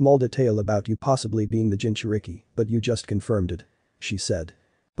was a small detail about you possibly being the Jinchuriki, but you just confirmed it. She said.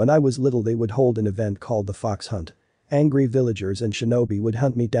 When I was little they would hold an event called the Fox Hunt. Angry villagers and shinobi would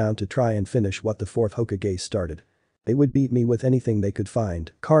hunt me down to try and finish what the 4th Hokage started. They would beat me with anything they could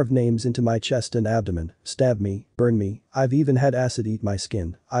find, carve names into my chest and abdomen, stab me, burn me, I've even had acid eat my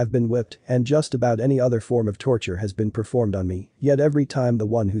skin, I've been whipped, and just about any other form of torture has been performed on me, yet every time the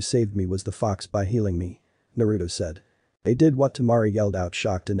one who saved me was the fox by healing me. Naruto said. They did what? Temari yelled out,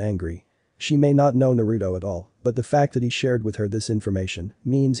 shocked and angry. She may not know Naruto at all, but the fact that he shared with her this information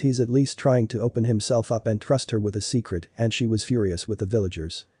means he's at least trying to open himself up and trust her with a secret, and she was furious with the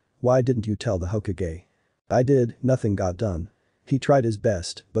villagers. Why didn't you tell the Hokage? I did, nothing got done. He tried his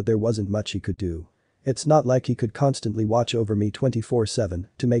best, but there wasn't much he could do. It's not like he could constantly watch over me 24/7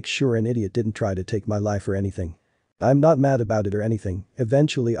 to make sure an idiot didn't try to take my life or anything. I'm not mad about it or anything,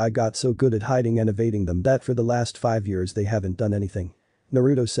 eventually I got so good at hiding and evading them that for the last 5 years they haven't done anything.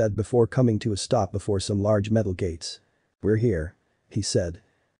 Naruto said before coming to a stop before some large metal gates. We're here. He said.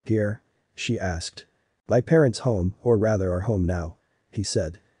 Here? She asked. My parents' home, or rather our home now. He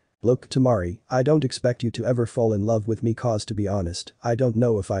said. Look, Temari, I don't expect you to ever fall in love with me cause to be honest, I don't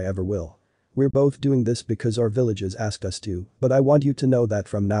know if I ever will. We're both doing this because our villages asked us to, but I want you to know that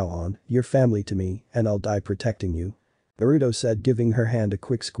from now on, you're family to me, and I'll die protecting you. Naruto said, giving her hand a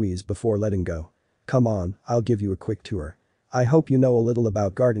quick squeeze before letting go. Come on, I'll give you a quick tour. I hope you know a little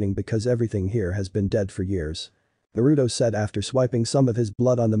about gardening because everything here has been dead for years. Naruto said after swiping some of his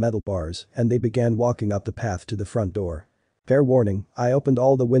blood on the metal bars, and they began walking up the path to the front door. Fair warning, I opened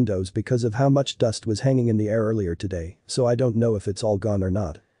all the windows because of how much dust was hanging in the air earlier today, so I don't know if it's all gone or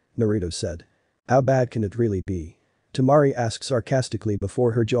not. Naruto said. How bad can it really be? Temari asked sarcastically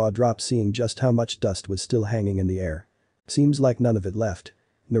before her jaw dropped, seeing just how much dust was still hanging in the air. Seems like none of it left.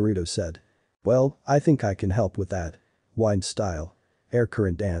 Naruto said. Well, I think I can help with that. Wind style. Air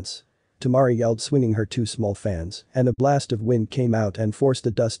current dance. Temari yelled, swinging her 2 small fans, and a blast of wind came out and forced the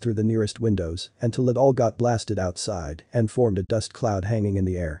dust through the nearest windows until it all got blasted outside and formed a dust cloud hanging in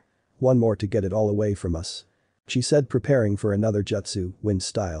the air. One more to get it all away from us. She said, preparing for another jutsu, wind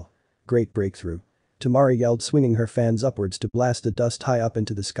style. Great breakthrough. Temari yelled, swinging her fans upwards to blast the dust high up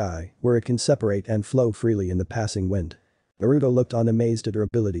into the sky where it can separate and flow freely in the passing wind. Naruto looked on, amazed at her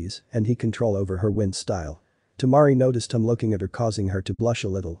abilities, and he control over her wind style. Temari noticed him looking at her, causing her to blush a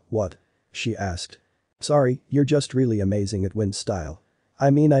little. What? She asked. Sorry, you're just really amazing at wind style. I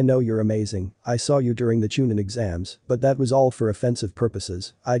mean, I know you're amazing, I saw you during the Chunin exams, but that was all for offensive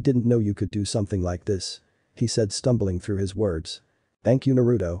purposes, I didn't know you could do something like this. He said, stumbling through his words. Thank you,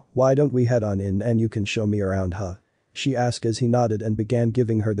 Naruto, why don't we head on in and you can show me around, huh? She asked as he nodded and began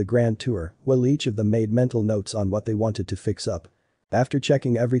giving her the grand tour, while each of them made mental notes on what they wanted to fix up. After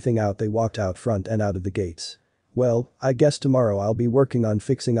checking everything out, they walked out front and out of the gates. Well, I guess tomorrow I'll be working on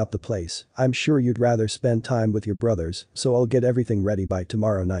fixing up the place, I'm sure you'd rather spend time with your brothers, so I'll get everything ready by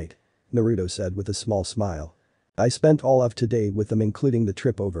tomorrow night. Naruto said with a small smile. I spent all of today with them including the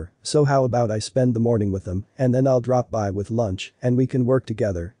trip over, so how about I spend the morning with them and then I'll drop by with lunch and we can work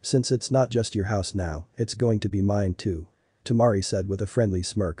together since it's not just your house now, it's going to be mine too. Temari said with a friendly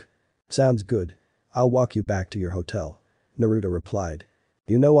smirk. Sounds good. I'll walk you back to your hotel. Naruto replied.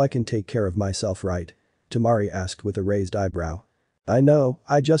 You know I can take care of myself, right? Temari asked with a raised eyebrow. I know,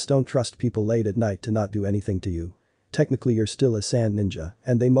 I just don't trust people late at night to not do anything to you. Technically you're still a sand ninja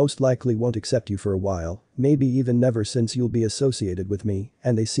and they most likely won't accept you for a while, maybe even never since you'll be associated with me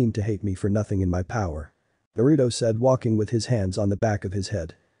and they seem to hate me for nothing in my power. Naruto said walking with his hands on the back of his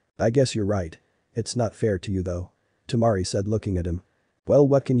head. I guess you're right. It's not fair to you though. Temari said looking at him. Well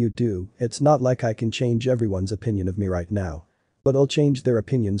what can you do, it's not like I can change everyone's opinion of me right now. But I'll change their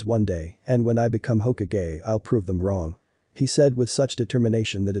opinions one day and when I become Hokage I'll prove them wrong. He said with such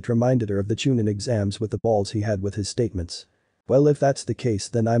determination that it reminded her of the Chunin exams with the balls he had with his statements. Well if that's the case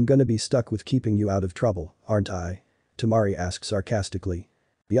then I'm gonna be stuck with keeping you out of trouble, aren't I? Temari asked sarcastically.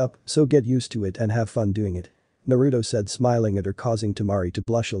 Yup, so get used to it and have fun doing it. Naruto said smiling at her causing Temari to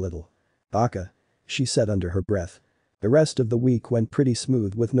blush a little. Baka. She said under her breath. The rest of the week went pretty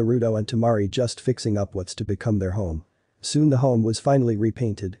smooth with Naruto and Temari just fixing up what's to become their home. Soon the home was finally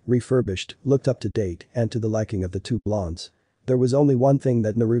repainted, refurbished, looked up to date and to the liking of the two blondes. There was only one thing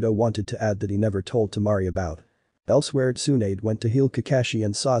that Naruto wanted to add that he never told Temari about. Elsewhere Tsunade went to heal Kakashi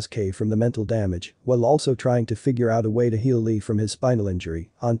and Sasuke from the mental damage while also trying to figure out a way to heal Lee from his spinal injury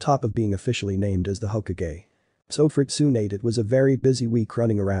on top of being officially named as the Hokage. So for Tsunade it was a very busy week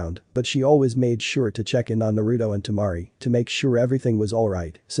running around, but she always made sure to check in on Naruto and Temari to make sure everything was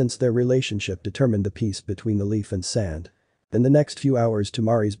alright since their relationship determined the peace between the leaf and sand. In the next few hours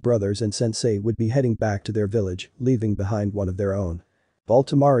Temari's brothers and sensei would be heading back to their village, leaving behind one of their own. While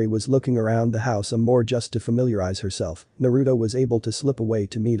Temari was looking around the house some more just to familiarize herself, Naruto was able to slip away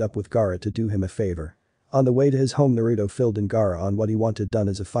to meet up with Gaara to do him a favor. On the way to his home Naruto filled in Gaara on what he wanted done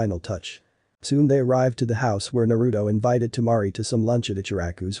as a final touch. Soon they arrived to the house where Naruto invited Temari to some lunch at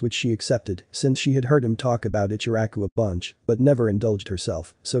Ichiraku's which she accepted since she had heard him talk about Ichiraku a bunch but never indulged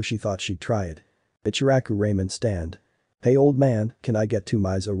herself so she thought she'd try it. Ichiraku ramen stand. Hey old man, can I get 2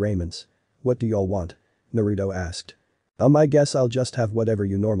 miso ramens? What do y'all want? Naruto asked. I guess I'll just have whatever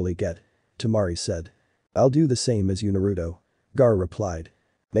you normally get. Temari said. I'll do the same as you Naruto. Gaara replied.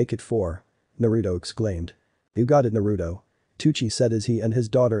 Make it 4. Naruto exclaimed. You got it Naruto. Tucci said as he and his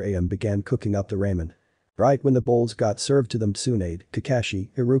daughter Ayam began cooking up the ramen. Right when the bowls got served to them Tsunade, Kakashi,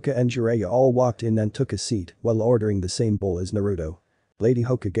 Iruka and Jiraiya all walked in and took a seat while ordering the same bowl as Naruto. Lady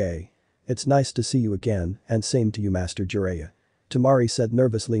Hokage. It's nice to see you again and same to you Master Jiraiya. Temari said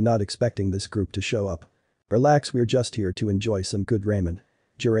nervously not expecting this group to show up. Relax we're just here to enjoy some good ramen.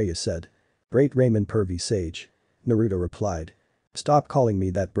 Jiraiya said. Great ramen pervy sage. Naruto replied. Stop calling me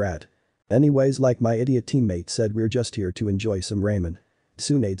that brat. Anyways like my idiot teammate said we're just here to enjoy some ramen.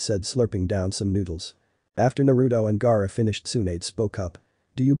 Tsunade said slurping down some noodles. After Naruto and Gaara finished Tsunade spoke up.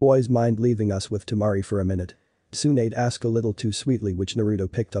 Do you boys mind leaving us with Temari for a minute? Tsunade asked a little too sweetly which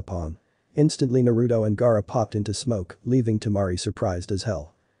Naruto picked up on. Instantly Naruto and Gaara popped into smoke, leaving Temari surprised as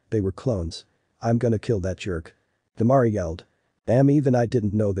hell. They were clones. I'm gonna kill that jerk. Temari yelled. Damn even I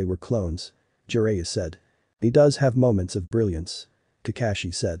didn't know they were clones. Jiraiya said. He does have moments of brilliance.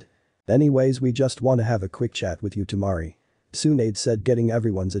 Kakashi said. Anyways we just wanna have a quick chat with you Temari. Tsunade said getting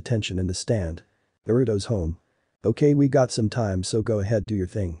everyone's attention in the stand. Naruto's home. Okay we got some time so go ahead do your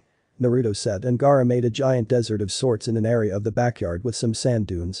thing. Naruto said and Gaara made a giant desert of sorts in an area of the backyard with some sand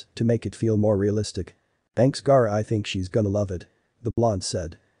dunes to make it feel more realistic. Thanks Gaara I think she's gonna love it. The blonde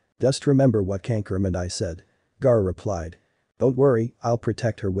said. Just remember what Kankuram and I said. Gaara replied. Don't worry, I'll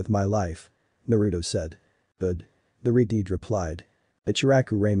protect her with my life. Naruto said. Good. The Redeed replied.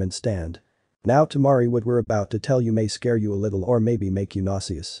 Ichiraku ramen stand. Now Temari what we're about to tell you may scare you a little or maybe make you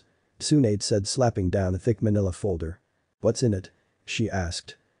nauseous. Tsunade said slapping down a thick manila folder. What's in it? She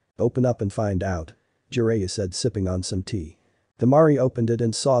asked. Open up and find out. Jiraiya said sipping on some tea. Temari opened it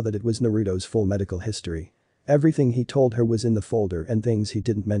and saw that it was Naruto's full medical history. Everything he told her was in the folder and things he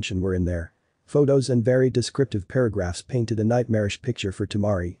didn't mention were in there. Photos and very descriptive paragraphs painted a nightmarish picture for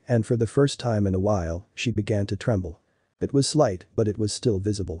Temari and for the first time in a while, she began to tremble. It was slight but it was still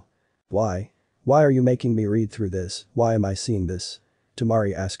visible. Why? Why are you making me read through this, why am I seeing this?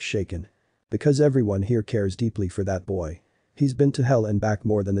 Temari asked shaken. Because everyone here cares deeply for that boy. He's been to hell and back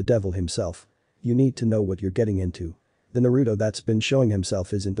more than the devil himself. You need to know what you're getting into. The Naruto that's been showing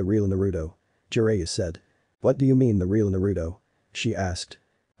himself isn't the real Naruto. Jiraiya said. What do you mean the real Naruto? She asked.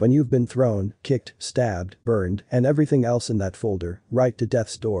 When you've been thrown, kicked, stabbed, burned, and everything else in that folder, right to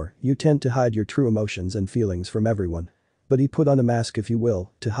death's door, you tend to hide your true emotions and feelings from everyone. But he put on a mask if you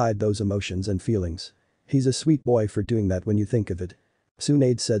will, to hide those emotions and feelings. He's a sweet boy for doing that when you think of it.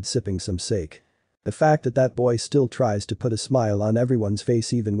 Tsunade said, sipping some sake. The fact that that boy still tries to put a smile on everyone's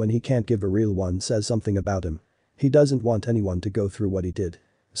face even when he can't give a real one says something about him. He doesn't want anyone to go through what he did.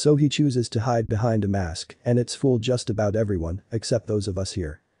 So he chooses to hide behind a mask, and it's fooled just about everyone except those of us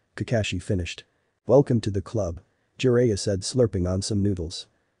here. Kakashi finished. Welcome to the club. Jiraiya said, slurping on some noodles.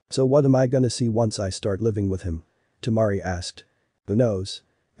 So what am I gonna see once I start living with him? Temari asked. Who knows?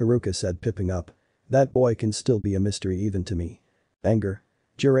 Haruka said, pipping up. That boy can still be a mystery even to me. Anger.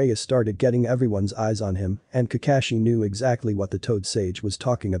 Jiraiya started getting everyone's eyes on him, and Kakashi knew exactly what the Toad Sage was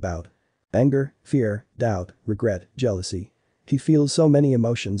talking about. Anger, fear, doubt, regret, jealousy. He feels so many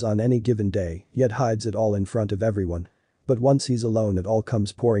emotions on any given day, yet hides it all in front of everyone. But once he's alone it all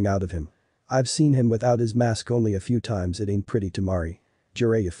comes pouring out of him. I've seen him without his mask only a few times. It ain't pretty, Temari.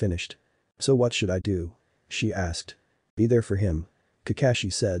 Jiraiya finished. So what should I do? She asked. Be there for him.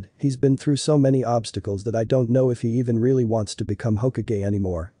 Kakashi said, he's been through so many obstacles that I don't know if he even really wants to become Hokage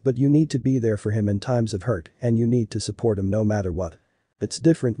anymore, but you need to be there for him in times of hurt and you need to support him no matter what. It's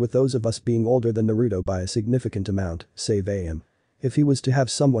different with those of us being older than Naruto by a significant amount, save him. If he was to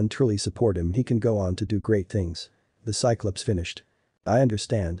have someone truly support him he can go on to do great things. The Cyclops finished. I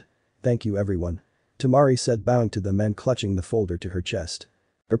understand. Thank you everyone. Temari said, bowing to them and clutching the folder to her chest.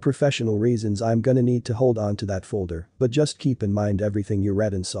 For professional reasons I'm gonna need to hold on to that folder, but just keep in mind everything you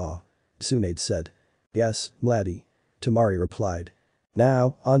read and saw. Tsunade said. Yes, Mladdie. Temari replied.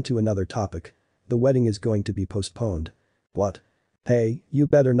 Now, on to another topic. The wedding is going to be postponed. What? Hey, you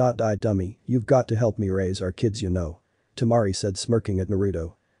better not die, dummy, you've got to help me raise our kids, you know. Temari said, smirking at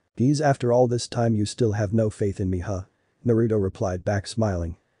Naruto. Geez, after all this time you still have no faith in me, huh? Naruto replied back,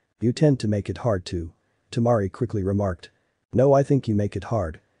 smiling. You tend to make it hard too. Temari quickly remarked. No, I think you make it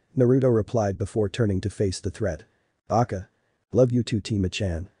hard. Naruto replied before turning to face the threat. Baka. Love you too,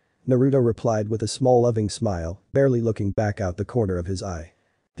 Tima-chan. Naruto replied with a small loving smile, barely looking back out the corner of his eye.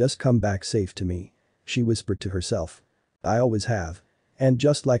 Just come back safe to me. She whispered to herself. I always have. And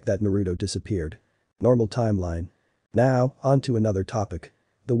just like that Naruto disappeared. Normal timeline. Now, on to another topic.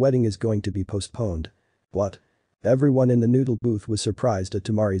 The wedding is going to be postponed. What? Everyone in the noodle booth was surprised at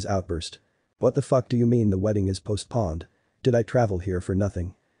Temari's outburst. What the fuck do you mean the wedding is postponed? Did I travel here for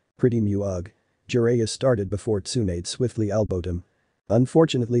nothing? Pretty Muug. Jiraiya started before Tsunade swiftly elbowed him.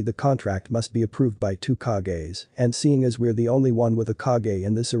 Unfortunately the contract must be approved by 2 Kages, and seeing as we're the only one with a Kage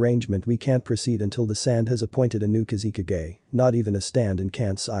in this arrangement we can't proceed until the Sand has appointed a new Kazekage, not even a stand-in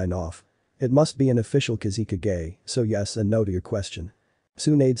can't sign off. It must be an official Kazekage, so yes and no to your question.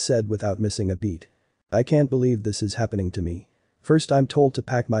 Tsunade said without missing a beat. I can't believe this is happening to me. First I'm told to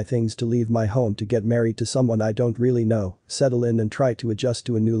pack my things to leave my home to get married to someone I don't really know, settle in and try to adjust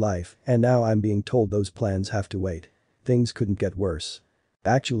to a new life, and now I'm being told those plans have to wait. Things couldn't get worse.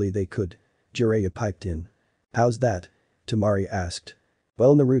 Actually they could. Jiraiya piped in. How's that? Temari asked.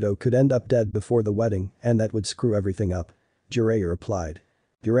 Well, Naruto could end up dead before the wedding and that would screw everything up. Jiraiya replied.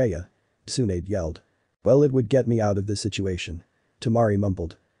 Jiraiya? Tsunade yelled. Well, it would get me out of this situation. Temari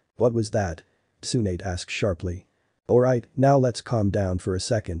mumbled. What was that? Tsunade asked sharply. Alright, now let's calm down for a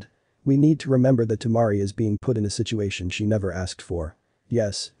second. We need to remember that Temari is being put in a situation she never asked for.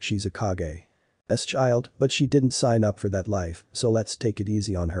 Yes, she's a Kage. S child, but she didn't sign up for that life, so let's take it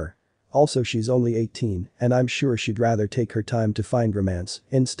easy on her. Also she's only 18 and I'm sure she'd rather take her time to find romance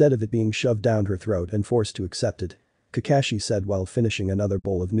instead of it being shoved down her throat and forced to accept it. Kakashi said while finishing another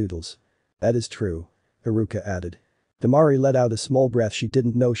bowl of noodles. That is true. Haruka added. Temari let out a small breath she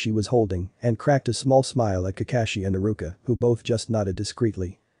didn't know she was holding and cracked a small smile at Kakashi and Haruka, who both just nodded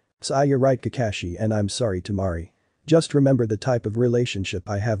discreetly. So you're right, Kakashi, and I'm sorry, Temari. Just remember the type of relationship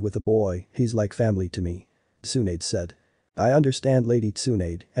I have with a boy, he's like family to me. Tsunade said. I understand, Lady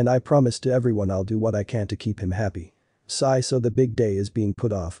Tsunade, and I promise to everyone I'll do what I can to keep him happy. Sigh, so the big day is being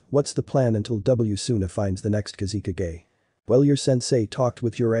put off. What's the plan until W Suna finds the next Kazekage? Well, your sensei talked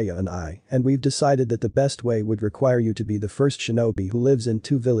with Jiraiya and we've decided that the best way would require you to be the first shinobi who lives in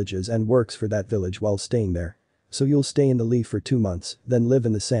 2 villages and works for that village while staying there. So you'll stay in the leaf for 2 months, then live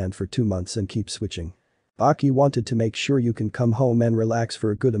in the sand for 2 months and keep switching. Aki wanted to make sure you can come home and relax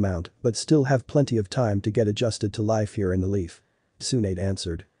for a good amount but still have plenty of time to get adjusted to life here in the leaf. Tsunade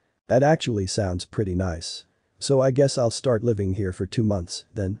answered. That actually sounds pretty nice. So I guess I'll start living here for 2 months,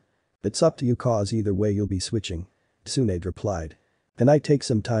 then. It's up to you cause either way you'll be switching. Tsunade replied. Can I take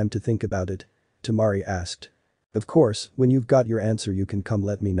some time to think about it? Temari asked. Of course, when you've got your answer you can come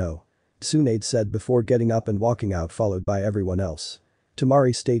let me know. Tsunade said before getting up and walking out followed by everyone else.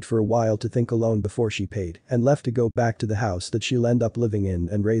 Temari stayed for a while to think alone before she paid and left to go back to the house that she'll end up living in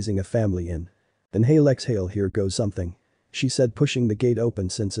and raising a family in. And hail exhale, here goes something. She said, pushing the gate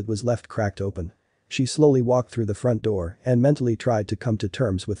open since it was left cracked open. She slowly walked through the front door and mentally tried to come to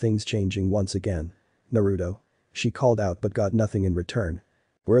terms with things changing once again. "Naruto?" She called out but got nothing in return.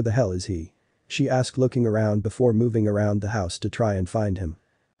 "Where the hell is he?" She asked, looking around before moving around the house to try and find him.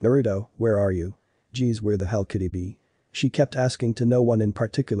 "Naruto, where are you? Geez, where the hell could he be?" She kept asking to no one in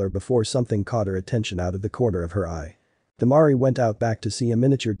particular before something caught her attention out of the corner of her eye. Temari went out back to see a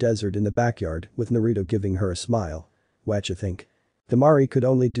miniature desert in the backyard with Naruto giving her a smile. "Whatcha think?" Temari could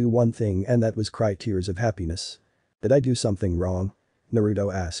only do one thing, and that was cry tears of happiness. "Did I do something wrong?"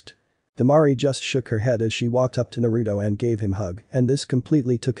 Naruto asked. Temari just shook her head as she walked up to Naruto and gave him a hug, and this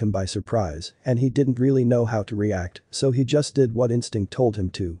completely took him by surprise, and he didn't really know how to react, so he just did what instinct told him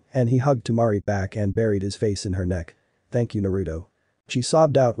to, and he hugged Temari back and buried his face in her neck. "Thank you, Naruto." She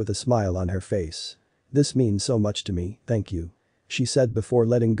sobbed out with a smile on her face. "This means so much to me, thank you," she said before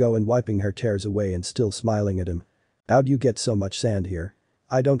letting go and wiping her tears away and still smiling at him. "How'd you get so much sand here?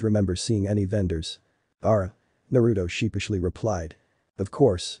 I don't remember seeing any vendors." "Ara," Naruto sheepishly replied. "Of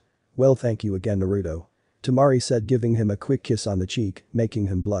course. Well, thank you again, Naruto," Temari said, giving him a quick kiss on the cheek, making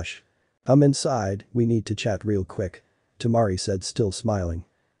him blush. "Come inside, we need to chat real quick," Temari said, still smiling.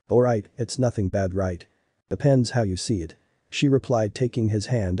 "Alright, it's nothing bad, right?" "Depends how you see it," she replied, taking his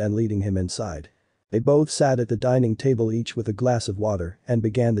hand and leading him inside. They both sat at the dining table, each with a glass of water, and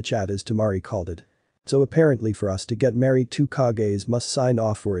began the chat as Temari called it. "So apparently for us to get married, two Kages must sign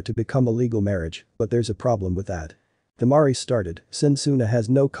off for it to become a legal marriage, but there's a problem with that." Temari started, "Since Suna has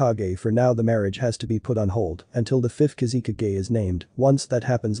no Kage for now, the marriage has to be put on hold until the 5th Kazekage is named. Once that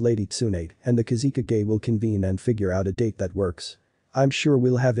happens, Lady Tsunade and the Kazekage will convene and figure out a date that works. I'm sure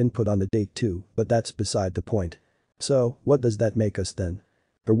we'll have input on the date too, but that's beside the point." "So, what does that make us then?"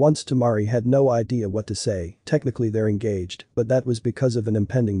 For once Temari had no idea what to say. Technically they're engaged, but that was because of an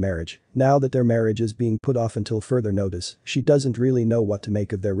impending marriage. Now that their marriage is being put off until further notice, she doesn't really know what to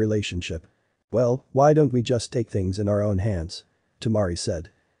make of their relationship. "Well, why don't we just take things in our own hands?" Temari said.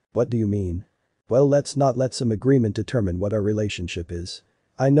 "What do you mean?" "Well, let's not let some agreement determine what our relationship is.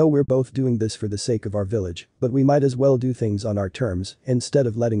 I know we're both doing this for the sake of our village, but we might as well do things on our terms instead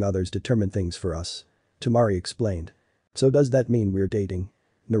of letting others determine things for us," Temari explained. "So does that mean we're dating?"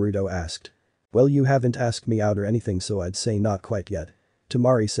 Naruto asked. "Well, you haven't asked me out or anything, so I'd say not quite yet,"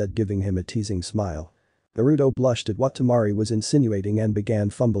 Temari said, giving him a teasing smile. Naruto blushed at what Temari was insinuating and began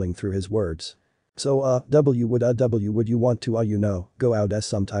fumbling through his words. "So would you want to go out as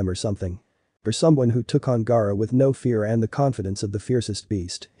sometime or something?" For someone who took on Gaara with no fear and the confidence of the fiercest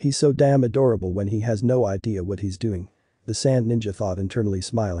beast, he's so damn adorable when he has no idea what he's doing. The sand ninja thought, internally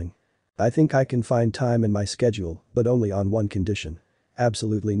smiling. "I think I can find time in my schedule, but only on one condition.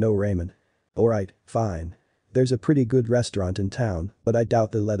 Absolutely no ramen." "Alright, fine. There's a pretty good restaurant in town, but I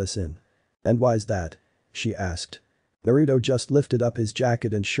doubt they'll let us in." "And why's that?" she asked. Naruto just lifted up his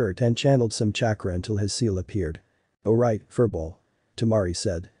jacket and shirt and channeled some chakra until his seal appeared. "Alright, furball," Temari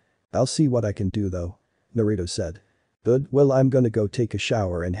said. "I'll see what I can do though," Naruto said. "Good, well, I'm gonna go take a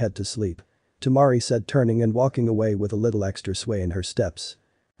shower and head to sleep," Temari said, turning and walking away with a little extra sway in her steps.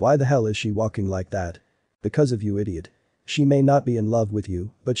 "Why the hell is she walking like that?" "Because of you, idiot. She may not be in love with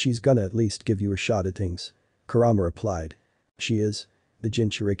you, but she's gonna at least give you a shot at things," Kurama replied. "She is?" the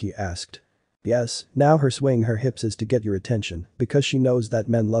Jinchuriki asked. "Yes, now her swaying her hips is to get your attention because she knows that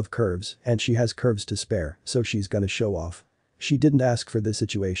men love curves and she has curves to spare, so she's gonna show off. She didn't ask for this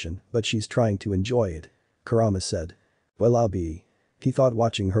situation, but she's trying to enjoy it," Kurama said. "Well, I'll be," he thought,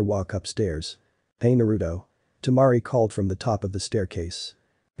 watching her walk upstairs. "Hey Naruto," Temari called from the top of the staircase.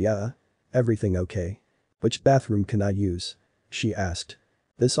 "Yeah? Everything okay? Which bathroom can I use?" she asked.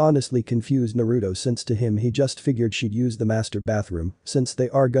 This honestly confused Naruto, since to him he just figured she'd use the master bathroom. Since they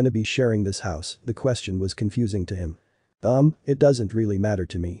are gonna be sharing this house, the question was confusing to him. It doesn't really matter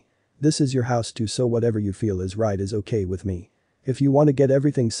to me. This is your house too, so whatever you feel is right is okay with me. If you want to get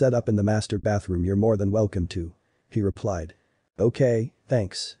everything set up in the master bathroom, you're more than welcome to," he replied. "Okay,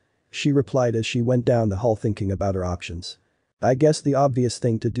 thanks," she replied as she went down the hall thinking about her options. "I guess the obvious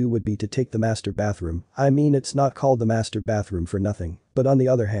thing to do would be to take the master bathroom. I mean, it's not called the master bathroom for nothing, but on the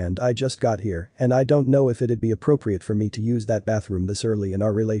other hand, I just got here and I don't know if it'd be appropriate for me to use that bathroom this early in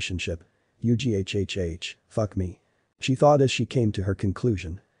our relationship. UGHHH, fuck me," she thought as she came to her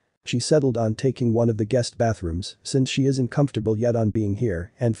conclusion. She settled on taking one of the guest bathrooms since she isn't comfortable yet on being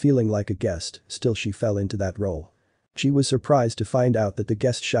here and feeling like a guest. Still, she fell into that role. She was surprised to find out that the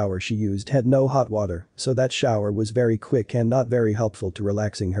guest shower she used had no hot water, so that shower was very quick and not very helpful to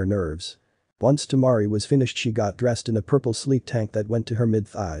relaxing her nerves. Once Temari was finished, she got dressed in a purple sleep tank that went to her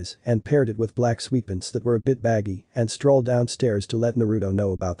mid-thighs and paired it with black sweatpants that were a bit baggy and strolled downstairs to let Naruto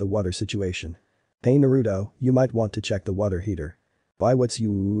know about the water situation. "Hey Naruto, you might want to check the water heater." "Why, what's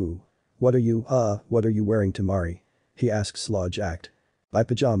you?" What are you wearing, Temari? He asked slaw-jacked. My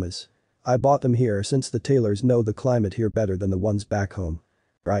pajamas. I bought them here since the tailors know the climate here better than the ones back home.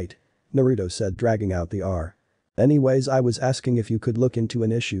 Right. Naruto said, dragging out the R. Anyways, I was asking if you could look into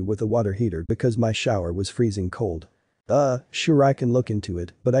an issue with a water heater because my shower was freezing cold. Sure, I can look into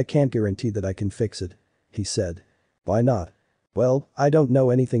it, but I can't guarantee that I can fix it. He said. Why not? Well, I don't know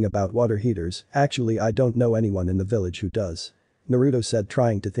anything about water heaters, actually I don't know anyone in the village who does. Naruto said,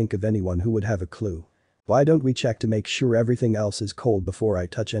 trying to think of anyone who would have a clue. Why don't we check to make sure everything else is cold before I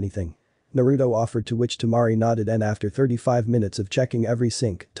touch anything? Naruto offered, to which Temari nodded, and after 35 minutes of checking every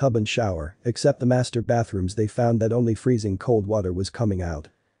sink, tub and shower, except the master bathrooms, they found that only freezing cold water was coming out.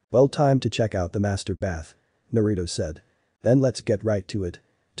 Well, time to check out the master bath. Naruto said. Then let's get right to it.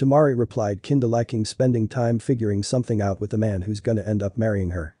 Temari replied, kinda liking spending time figuring something out with the man who's gonna end up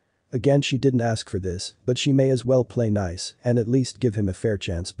marrying her. Again, she didn't ask for this, but she may as well play nice and at least give him a fair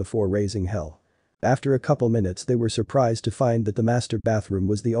chance before raising hell. After a couple minutes, they were surprised to find that the master bathroom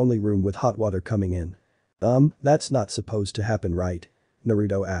was the only room with hot water coming in. That's not supposed to happen, right?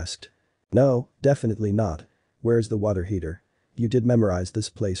 Naruto asked. No, definitely not. Where's the water heater? You did memorize this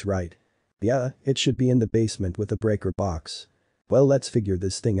place, right? Yeah, it should be in the basement with a breaker box. Well, let's figure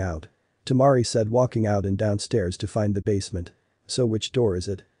this thing out. Temari said, walking out and downstairs to find the basement. So which door is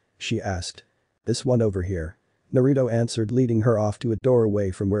it? She asked. This one over here. Naruto answered, leading her off to a door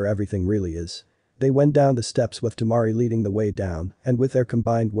away from where everything really is. They went down the steps with Temari leading the way down, and with their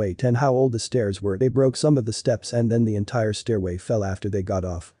combined weight and how old the stairs were, they broke some of the steps and then the entire stairway fell after they got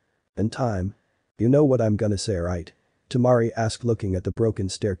off. In time. You know what I'm gonna say, right? Temari asked, looking at the broken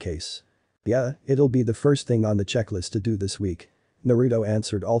staircase. Yeah, it'll be the first thing on the checklist to do this week. Naruto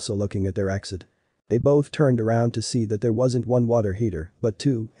answered, also looking at their exit. They both turned around to see that there wasn't one water heater, but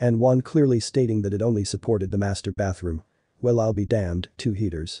two, and one clearly stating that it only supported the master bathroom. Well, I'll be damned, 2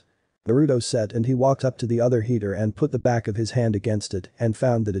 heaters. Naruto said, and he walked up to the other heater and put the back of his hand against it and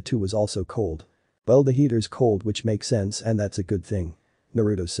found that it too was also cold. Well, the heater's cold, which makes sense, and that's a good thing.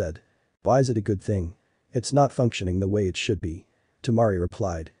 Naruto said. Why is it a good thing? It's not functioning the way it should be. Temari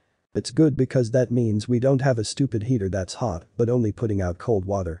replied. It's good because that means we don't have a stupid heater that's hot but only putting out cold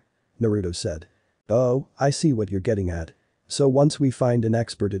water. Naruto said. Oh, I see what you're getting at. So once we find an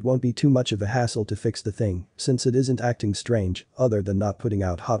expert, it won't be too much of a hassle to fix the thing, since it isn't acting strange, other than not putting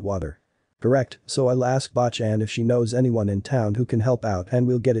out hot water. Correct, so I'll ask Bachan if she knows anyone in town who can help out and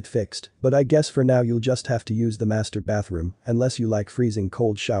we'll get it fixed, but I guess for now you'll just have to use the master bathroom, unless you like freezing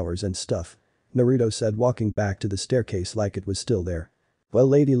cold showers and stuff. Naruto said, walking back to the staircase like it was still there. Well,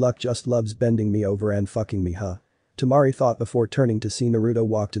 Lady Luck just loves bending me over and fucking me, huh? Temari thought before turning to see Naruto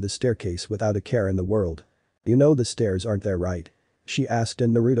walk to the staircase without a care in the world. You know the stairs aren't there, right? She asked,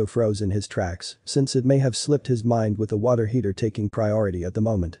 and Naruto froze in his tracks, since it may have slipped his mind with the water heater taking priority at the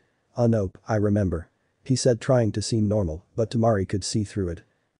moment. Nope, I remember. He said, trying to seem normal, but Temari could see through it.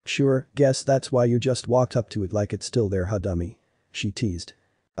 Sure, guess that's why you just walked up to it like it's still there, huh, dummy? She teased.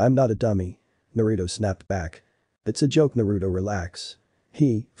 I'm not a dummy. Naruto snapped back. It's a joke, Naruto, relax.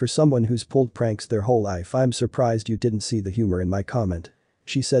 For someone who's pulled pranks their whole life, I'm surprised you didn't see the humor in my comment.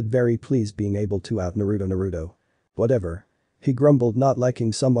 She said, very pleased being able to out Naruto. Whatever. He grumbled, not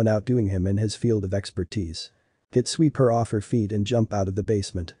liking someone outdoing him in his field of expertise. He'd sweep her off her feet and jump out of the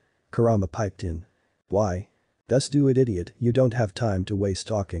basement. Kurama piped in. Why? Just do it, idiot, you don't have time to waste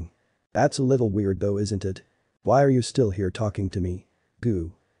talking. That's a little weird though, isn't it? Why are you still here talking to me?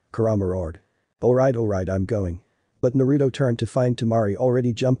 Goo. Kurama roared. Alright, I'm going. But Naruto turned to find Temari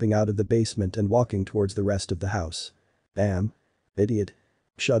already jumping out of the basement and walking towards the rest of the house. Damn. Idiot.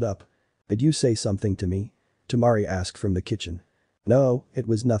 Shut up. Did you say something to me? Temari asked from the kitchen. No, it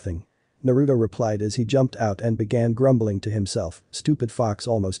was nothing. Naruto replied as he jumped out and began grumbling to himself, stupid fox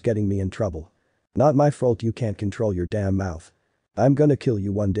almost getting me in trouble. Not my fault you can't control your damn mouth. I'm gonna kill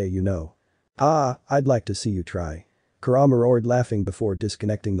you one day, you know. I'd like to see you try. Kurama roared, laughing before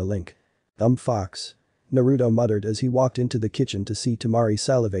disconnecting the link. Fox. Naruto muttered as he walked into the kitchen to see Temari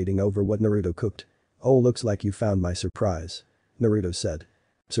salivating over what Naruto cooked. Oh, looks like you found my surprise. Naruto said.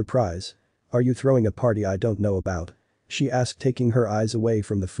 Surprise? Are you throwing a party I don't know about? She asked, taking her eyes away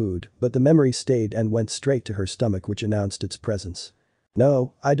from the food, but the memory stayed and went straight to her stomach, which announced its presence.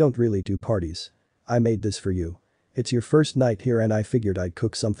 No, I don't really do parties. I made this for you. It's your first night here and I figured I'd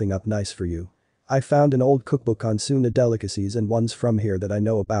cook something up nice for you. I found an old cookbook on Suna delicacies and ones from here that I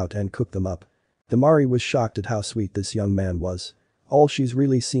know about and cooked them up. Temari was shocked at how sweet this young man was. All she's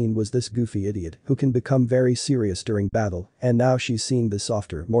really seen was this goofy idiot who can become very serious during battle, and now she's seeing the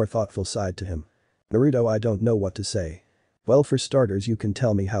softer, more thoughtful side to him. Naruto, I don't know what to say. Well, for starters, you can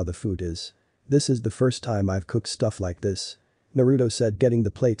tell me how the food is. This is the first time I've cooked stuff like this. Naruto said, getting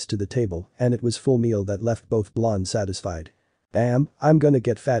the plates to the table, and it was full meal that left both blondes satisfied. Damn, I'm gonna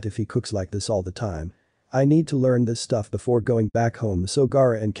get fat if he cooks like this all the time. I need to learn this stuff before going back home so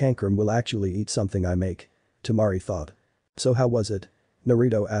Gaara and Kankurum will actually eat something I make. Temari thought. So how was it?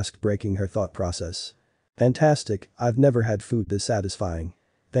 Naruto asked, breaking her thought process. Fantastic, I've never had food this satisfying.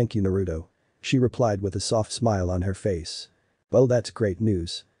 Thank you, Naruto. She replied with a soft smile on her face. Well, that's great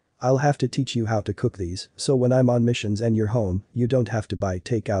news. I'll have to teach you how to cook these, so when I'm on missions and you're home, you don't have to buy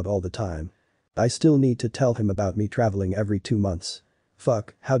takeout all the time. I still need to tell him about me traveling every 2 months.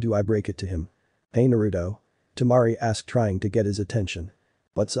 Fuck, how do I break it to him? Hey Naruto? Temari asked, trying to get his attention.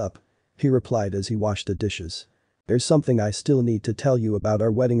 What's up? He replied as he washed the dishes. There's something I still need to tell you about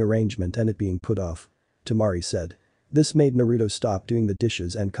our wedding arrangement and it being put off. Temari said. This made Naruto stop doing the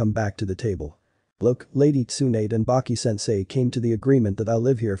dishes and come back to the table. Look, Lady Tsunade and Baki-sensei came to the agreement that I'll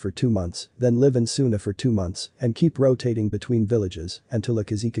live here for 2 months, then live in Suna for 2 months, and keep rotating between villages until a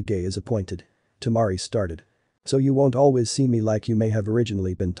Kazekage is appointed. Temari started. So you won't always see me like you may have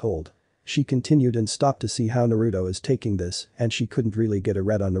originally been told. She continued and stopped to see how Naruto is taking this, and she couldn't really get a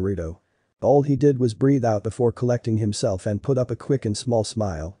read on Naruto. All he did was breathe out before collecting himself and put up a quick and small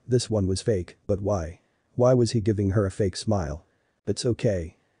smile. This one was fake, but why? Why was he giving her a fake smile? It's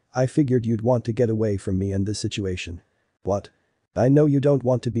okay. I figured you'd want to get away from me in this situation. What? I know you don't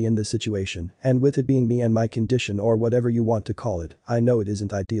want to be in this situation, and with it being me and my condition or whatever you want to call it, I know it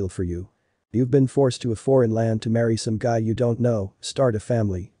isn't ideal for you. You've been forced to a foreign land to marry some guy you don't know, start a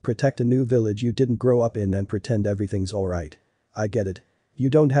family, protect a new village you didn't grow up in and pretend everything's alright. I get it. You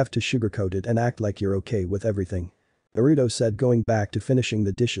don't have to sugarcoat it and act like you're okay with everything. Naruto said, going back to finishing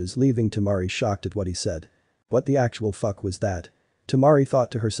the dishes, leaving Temari shocked at what he said. What the actual fuck was that? Temari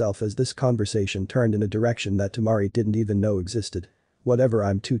thought to herself as this conversation turned in a direction that Temari didn't even know existed. Whatever,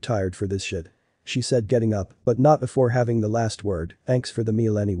 I'm too tired for this shit. She said, getting up, but not before having the last word. Thanks for the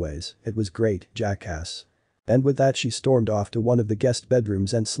meal anyways, it was great, jackass. And with that she stormed off to one of the guest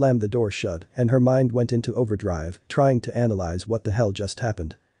bedrooms and slammed the door shut, and her mind went into overdrive, trying to analyze what the hell just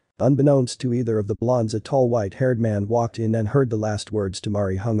happened. Unbeknownst to either of the blondes, a tall white-haired man walked in and heard the last words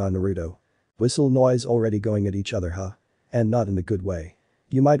Temari hung on Naruto. Whistle noise, already going at each other, huh? And not in a good way.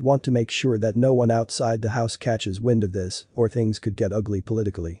 You might want to make sure that no one outside the house catches wind of this, or things could get ugly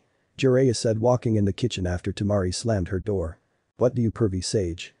politically. Jiraiya said, walking in the kitchen after Temari slammed her door. What do you pervy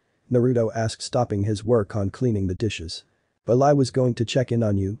sage? Naruto asked, stopping his work on cleaning the dishes. Well, I was going to check in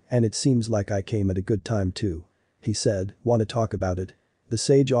on you, and it seems like I came at a good time too. He said, wanna talk about it? The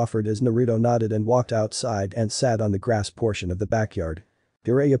sage offered as Naruto nodded and walked outside and sat on the grass portion of the backyard.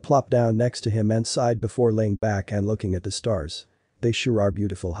 Jiraiya plopped down next to him and sighed before laying back and looking at the stars. They sure are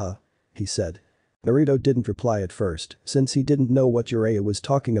beautiful, huh? He said. Naruto didn't reply at first, since he didn't know what Jiraiya was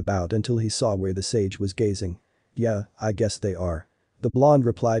talking about until he saw where the sage was gazing. Yeah, I guess they are. The blonde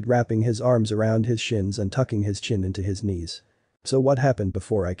replied, wrapping his arms around his shins and tucking his chin into his knees. So what happened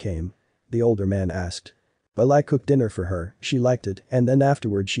before I came? The older man asked. Well, I cooked dinner for her, she liked it, and then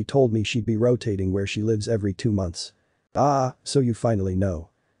afterwards she told me she'd be rotating where she lives every 2 months. Ah, so you finally know.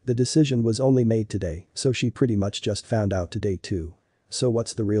 The decision was only made today, so she pretty much just found out today too. So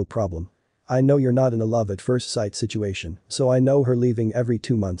what's the real problem? I know you're not in a love at first sight situation, so I know her leaving every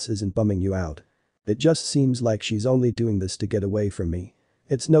 2 months isn't bumming you out. It just seems like she's only doing this to get away from me.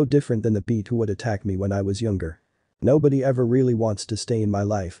 It's no different than the beat who would attack me when I was younger. Nobody ever really wants to stay in my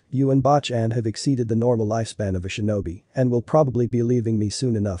life. You and Bachan have exceeded the normal lifespan of a shinobi and will probably be leaving me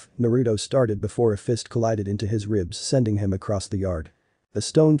soon enough. Naruto started before a fist collided into his ribs, sending him across the yard. The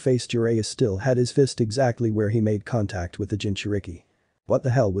stone-faced Jiraiya still had his fist exactly where he made contact with the Jinchuriki. What the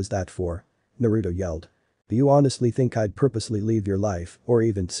hell was that for? Naruto yelled. Do you honestly think I'd purposely leave your life, or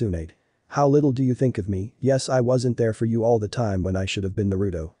even Tsunade? How little do you think of me? Yes, I wasn't there for you all the time when I should have been,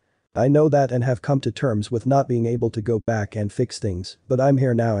 Naruto. I know that and have come to terms with not being able to go back and fix things, but I'm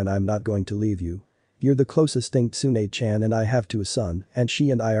here now and I'm not going to leave you. You're the closest thing Tsunade-chan and I have to a son, and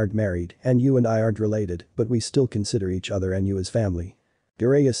she and I aren't married, and you and I aren't related, but we still consider each other and you as family.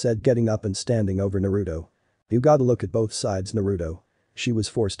 Jiraiya said, getting up and standing over Naruto. You gotta look at both sides, Naruto. She was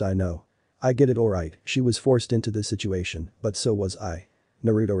forced, I know. I get it, alright, she was forced into this situation, but so was I.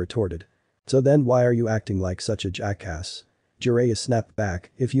 Naruto retorted. So then why are you acting like such a jackass? Jiraiya snapped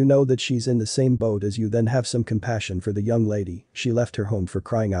back, if you know that she's in the same boat as you, then have some compassion for the young lady. She left her home for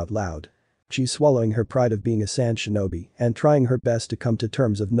crying out loud. She's swallowing her pride of being a sand shinobi and trying her best to come to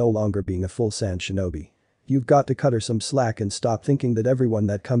terms of no longer being a full sand shinobi. You've got to cut her some slack and stop thinking that everyone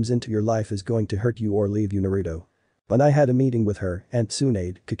that comes into your life is going to hurt you or leave you, Naruto. When I had a meeting with her and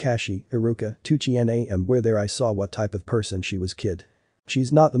Tsunade, Kakashi, Iruka, Teuchi and Am were there, I saw what type of person she was, kid.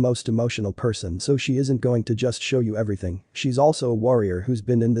 She's not the most emotional person, so she isn't going to just show you everything. She's also a warrior who's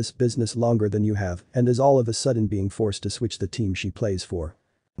been in this business longer than you have and is all of a sudden being forced to switch the team she plays for.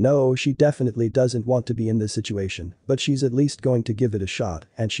 No, she definitely doesn't want to be in this situation, but she's at least going to give it a shot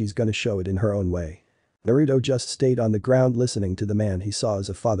and she's gonna show it in her own way. Naruto just stayed on the ground listening to the man he saw as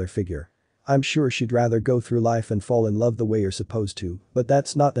a father figure. I'm sure she'd rather go through life and fall in love the way you're supposed to, but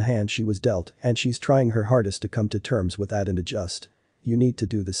that's not the hand she was dealt and she's trying her hardest to come to terms with that and adjust. You need to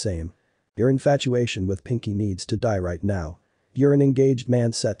do the same. Your infatuation with Pinky needs to die right now. You're an engaged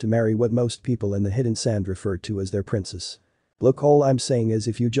man set to marry what most people in the Hidden Sand refer to as their princess. Look, all I'm saying is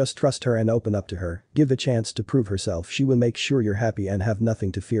if you just trust her and open up to her, give a chance to prove herself, she will make sure you're happy and have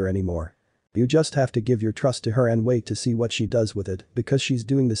nothing to fear anymore. You just have to give your trust to her and wait to see what she does with it because she's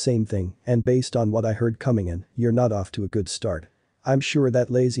doing the same thing and based on what I heard coming in, you're not off to a good start. I'm sure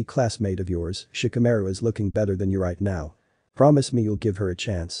that lazy classmate of yours, Shikamaru, is looking better than you right now. Promise me you'll give her a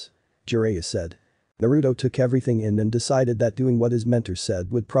chance. Jiraiya said. Naruto took everything in and decided that doing what his mentor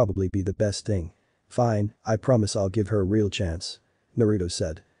said would probably be the best thing. Fine, I promise I'll give her a real chance. Naruto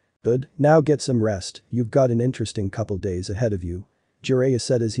said. Good, now get some rest, you've got an interesting couple days ahead of you. Jiraiya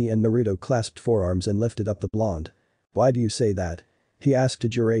said as he and Naruto clasped forearms and lifted up the blonde. Why do you say that? He asked to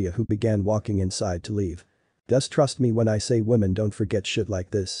Jiraiya, who began walking inside to leave. Just trust me when I say women don't forget shit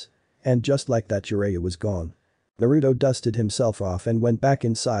like this. And just like that, Jiraiya was gone. Naruto dusted himself off and went back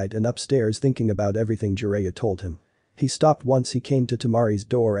inside and upstairs thinking about everything Jiraiya told him. He stopped once he came to Temari's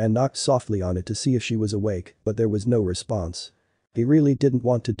door and knocked softly on it to see if she was awake, but there was no response. He really didn't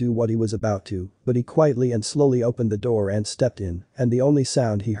want to do what he was about to, but he quietly and slowly opened the door and stepped in, and the only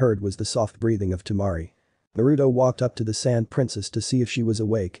sound he heard was the soft breathing of Temari. Naruto walked up to the Sand Princess to see if she was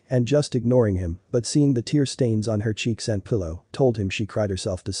awake and just ignoring him, but seeing the tear stains on her cheeks and pillow, told him she cried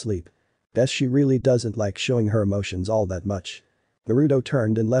herself to sleep. Guess she really doesn't like showing her emotions all that much. Naruto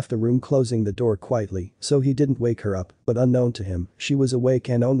turned and left the room, closing the door quietly, so he didn't wake her up, but unknown to him, she was awake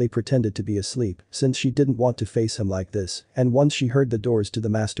and only pretended to be asleep since she didn't want to face him like this, and once she heard the doors to the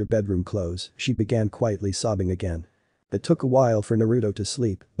master bedroom close, she began quietly sobbing again. It took a while for Naruto to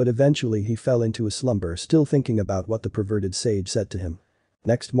sleep, but eventually he fell into a slumber, still thinking about what the perverted sage said to him.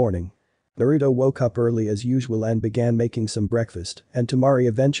 Next morning, Naruto woke up early as usual and began making some breakfast, and Temari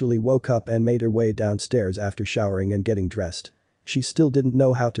eventually woke up and made her way downstairs after showering and getting dressed. She still didn't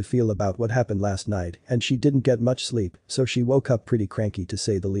know how to feel about what happened last night and she didn't get much sleep, so she woke up pretty cranky to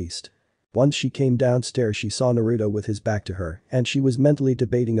say the least. Once she came downstairs she saw Naruto with his back to her and she was mentally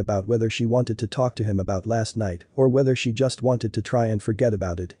debating about whether she wanted to talk to him about last night or whether she just wanted to try and forget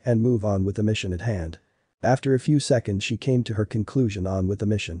about it and move on with the mission at hand. After a few seconds she came to her conclusion on with the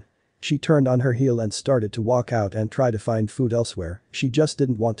mission. She turned on her heel and started to walk out and try to find food elsewhere, she just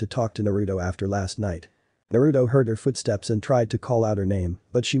didn't want to talk to Naruto after last night. Naruto heard her footsteps and tried to call out her name,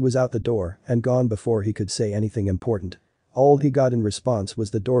 but she was out the door and gone before he could say anything important. All he got in response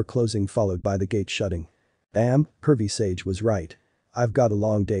was the door closing followed by the gate shutting. Damn, pervy sage was right. I've got a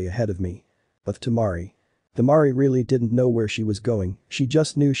long day ahead of me. With Temari. Temari really didn't know where she was going, she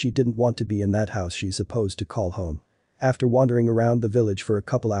just knew she didn't want to be in that house she's supposed to call home. After wandering around the village for a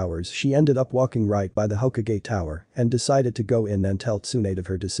couple hours she ended up walking right by the Hokage Tower and decided to go in and tell Tsunade of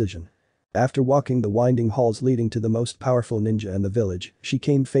her decision. After walking the winding halls leading to the most powerful ninja in the village, she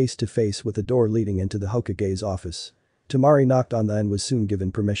came face to face with a door leading into the Hokage's office. Temari knocked on that and was soon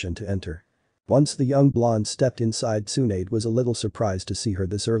given permission to enter. Once the young blonde stepped inside, Tsunade was a little surprised to see her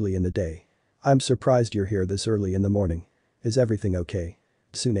this early in the day. I'm surprised you're here this early in the morning. Is everything okay?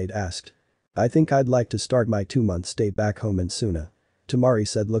 Tsunade asked. I think I'd like to start my 2-month stay back home in Suna. Temari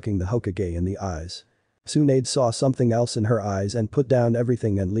said, looking the Hokage in the eyes. Tsunade saw something else in her eyes and put down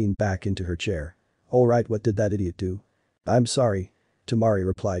everything and leaned back into her chair. Alright, what did that idiot do? I'm sorry. Temari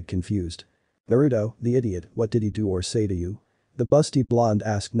replied, confused. Naruto, the idiot, what did he do or say to you? The busty blonde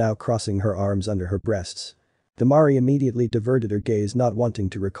asked, now crossing her arms under her breasts. Temari immediately diverted her gaze, not wanting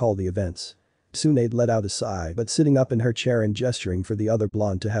to recall the events. Tsunade let out a sigh but sitting up in her chair and gesturing for the other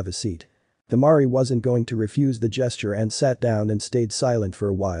blonde to have a seat. Temari wasn't going to refuse the gesture and sat down and stayed silent for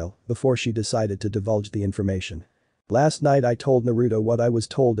a while before she decided to divulge the information. Last night I told Naruto what I was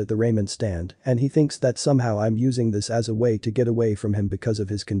told at the ramen stand and he thinks that somehow I'm using this as a way to get away from him because of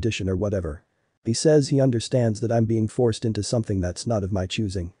his condition or whatever. He says he understands that I'm being forced into something that's not of my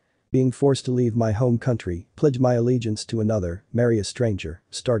choosing. Being forced to leave my home country, pledge my allegiance to another, marry a stranger,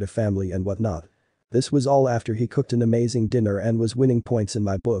 start a family and whatnot. This was all after he cooked an amazing dinner and was winning points in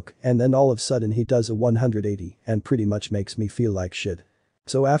my book, and then all of a sudden he does a 180 and pretty much makes me feel like shit.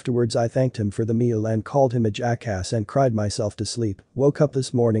 So afterwards I thanked him for the meal and called him a jackass and cried myself to sleep, woke up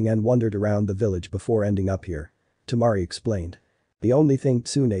this morning and wandered around the village before ending up here. Temari explained. The only thing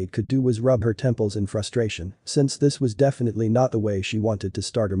Tsunade could do was rub her temples in frustration, since this was definitely not the way she wanted to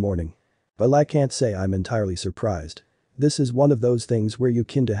start her morning. Well, I can't say I'm entirely surprised. This is one of those things where you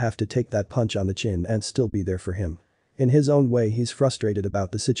kinda have to take that punch on the chin and still be there for him. In his own way, he's frustrated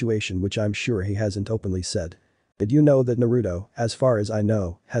about the situation, which I'm sure he hasn't openly said. Did you know that Naruto, as far as I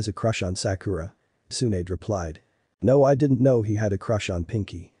know, has a crush on Sakura? Tsunade replied. No, I didn't know he had a crush on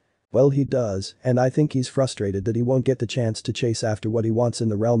Pinky. Well, he does, and I think he's frustrated that he won't get the chance to chase after what he wants in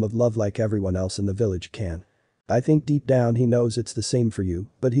the realm of love like everyone else in the village can. I think deep down he knows it's the same for you,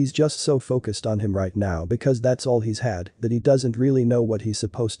 but he's just so focused on him right now because that's all he's had that he doesn't really know what he's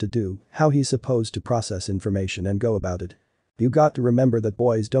supposed to do, how he's supposed to process information and go about it. You got to remember that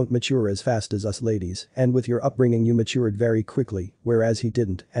boys don't mature as fast as us ladies, and with your upbringing you matured very quickly, whereas he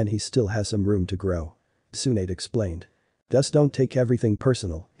didn't and he still has some room to grow. Tsunade explained. Just don't take everything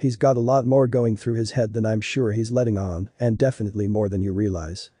personal, he's got a lot more going through his head than I'm sure he's letting on, and definitely more than you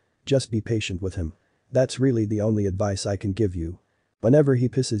realize. Just be patient with him. That's really the only advice I can give you. Whenever he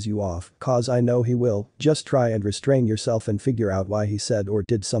pisses you off, cause I know he will, just try and restrain yourself and figure out why he said or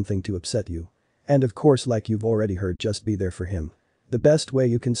did something to upset you. And of course, like you've already heard, just be there for him. The best way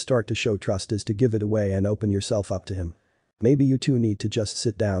you can start to show trust is to give it away and open yourself up to him. Maybe you two need to just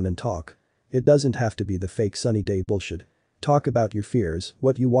sit down and talk. It doesn't have to be the fake sunny day bullshit. Talk about your fears,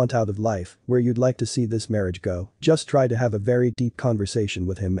 what you want out of life, where you'd like to see this marriage go. Just try to have a very deep conversation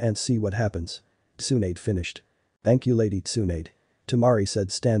with him and see what happens. Tsunade finished. Thank you, Lady Tsunade. Temari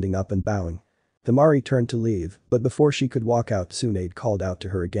said, standing up and bowing. Temari turned to leave, but before she could walk out, Tsunade called out to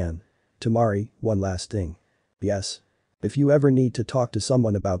her again. Temari, one last thing. Yes. If you ever need to talk to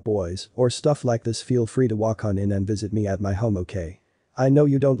someone about boys or stuff like this, feel free to walk on in and visit me at my home, okay? I know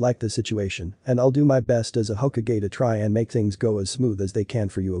you don't like the situation, and I'll do my best as a Hokage to try and make things go as smooth as they can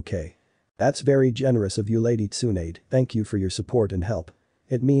for you, okay? That's very generous of you, Lady Tsunade, thank you for your support and help.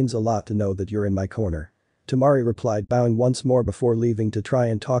 It means a lot to know that you're in my corner. Temari replied, bowing once more before leaving to try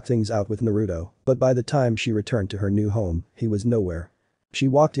and talk things out with Naruto, but by the time she returned to her new home, he was nowhere. She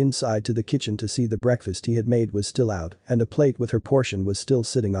walked inside to the kitchen to see the breakfast he had made was still out and a plate with her portion was still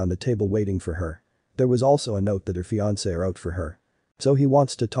sitting on the table waiting for her. There was also a note that her fiancé wrote for her. So he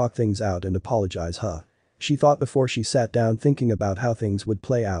wants to talk things out and apologize, huh? She thought before she sat down, thinking about how things would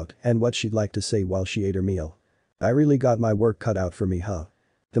play out and what she'd like to say while she ate her meal. I really got my work cut out for me, huh?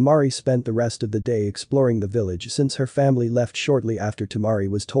 Temari spent the rest of the day exploring the village since her family left shortly after Temari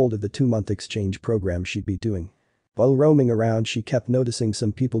was told of the 2-month exchange program she'd be doing. While roaming around, she kept noticing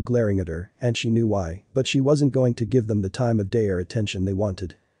some people glaring at her, and she knew why, but she wasn't going to give them the time of day or attention they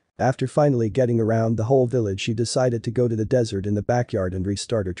wanted. After finally getting around the whole village, she decided to go to the desert in the backyard and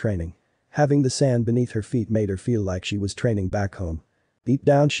restart her training. Having the sand beneath her feet made her feel like she was training back home. Deep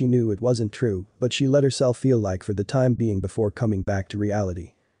down she knew it wasn't true, but she let herself feel like for the time being before coming back to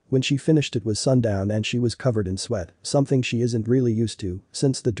reality. When she finished, it was sundown and she was covered in sweat, something she isn't really used to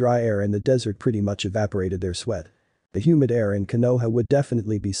since the dry air in the desert pretty much evaporated their sweat. The humid air in Konoha would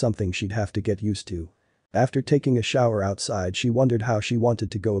definitely be something she'd have to get used to. After taking a shower outside, she wondered how she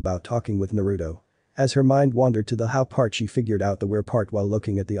wanted to go about talking with Naruto. As her mind wandered to the how part, she figured out the where part while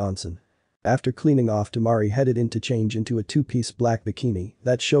looking at the onsen. After cleaning off, Temari headed in to change into a 2-piece black bikini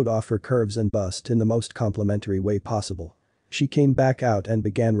that showed off her curves and bust in the most complimentary way possible. She came back out and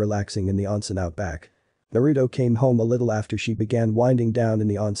began relaxing in the onsen out back. Naruto came home a little after she began winding down in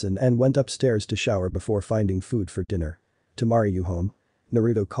the onsen and went upstairs to shower before finding food for dinner. Temari, you home?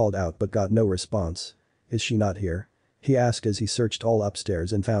 Naruto called out but got no response. Is she not here? He asked as he searched all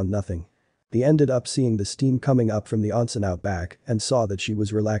upstairs and found nothing. He ended up seeing the steam coming up from the onsen out back and saw that she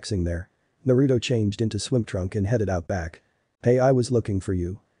was relaxing there. Naruto changed into swim trunk and headed out back. Hey, I was looking for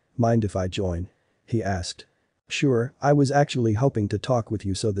you. Mind if I join? He asked. Sure, I was actually hoping to talk with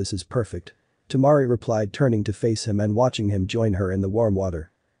you, so this is perfect. Temari replied, turning to face him and watching him join her in the warm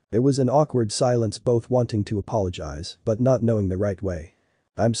water. There was an awkward silence, both wanting to apologize but not knowing the right way.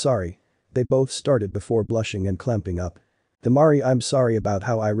 I'm sorry. They both started before blushing and clamping up. Temari, I'm sorry about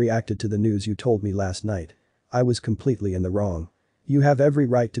how I reacted to the news you told me last night. I was completely in the wrong. You have every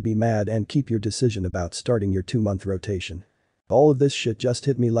right to be mad and keep your decision about starting your 2-month rotation. All of this shit just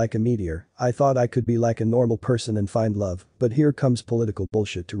hit me like a meteor. I thought I could be like a normal person and find love, but here comes political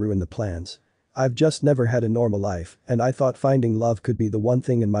bullshit to ruin the plans. I've just never had a normal life, and I thought finding love could be the one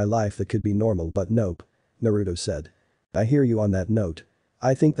thing in my life that could be normal, but nope. Naruto said. I hear you on that note.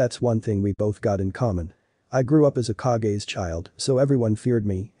 I think that's one thing we both got in common. I grew up as a Kage's child, so everyone feared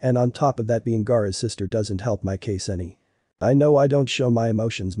me, and on top of that, being Gaara's sister doesn't help my case any. I know I don't show my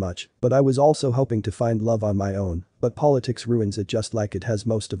emotions much, but I was also hoping to find love on my own, but politics ruins it just like it has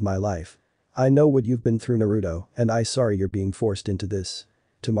most of my life. I know what you've been through, Naruto, and I sorry you're being forced into this.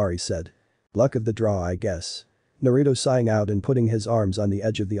 Temari said. Luck of the draw, I guess. Naruto sighing out and putting his arms on the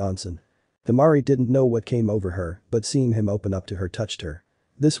edge of the onsen. Temari didn't know what came over her, but seeing him open up to her touched her.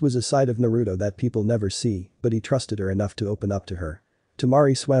 This was a side of Naruto that people never see, but he trusted her enough to open up to her.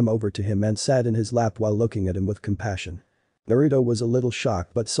 Temari swam over to him and sat in his lap while looking at him with compassion. Naruto was a little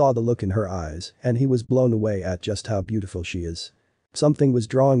shocked but saw the look in her eyes, and he was blown away at just how beautiful she is. Something was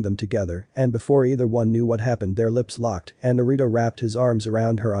drawing them together, and before either one knew what happened their lips locked and Naruto wrapped his arms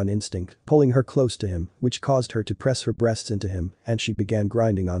around her on instinct, pulling her close to him, which caused her to press her breasts into him, and she began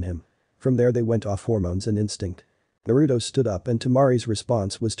grinding on him. From there they went off hormones and instinct. Naruto stood up and Temari's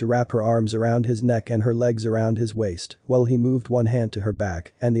response was to wrap her arms around his neck and her legs around his waist, while he moved one hand to her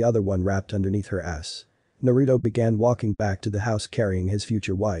back and the other one wrapped underneath her ass. Naruto began walking back to the house carrying his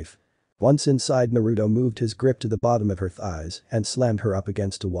future wife. Once inside, Naruto moved his grip to the bottom of her thighs and slammed her up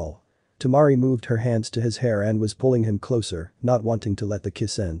against a wall. Temari moved her hands to his hair and was pulling him closer, not wanting to let the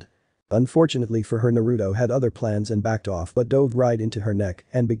kiss end. Unfortunately for her, Naruto had other plans and backed off but dove right into her neck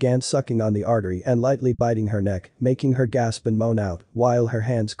and began sucking on the artery and lightly biting her neck, making her gasp and moan out while her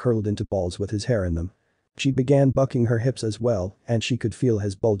hands curled into balls with his hair in them. She began bucking her hips as well and she could feel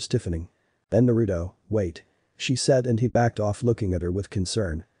his bulge stiffening. Then Naruto, wait. She said and he backed off looking at her with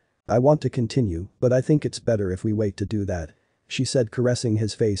concern. I want to continue, but I think it's better if we wait to do that. She said caressing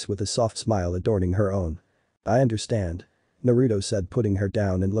his face with a soft smile adorning her own. I understand. Naruto said putting her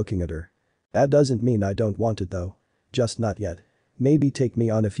down and looking at her. That doesn't mean I don't want it though. Just not yet. Maybe take me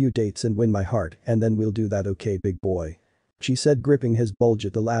on a few dates and win my heart and then we'll do that, okay big boy. She said gripping his bulge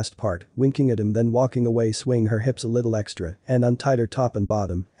at the last part, winking at him then walking away swaying her hips a little extra and untied her top and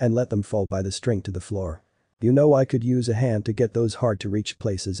bottom and let them fall by the string to the floor. You know I could use a hand to get those hard to reach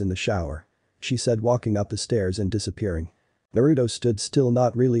places in the shower. She said walking up the stairs and disappearing. Naruto stood still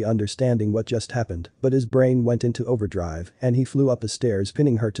not really understanding what just happened, but his brain went into overdrive and he flew up the stairs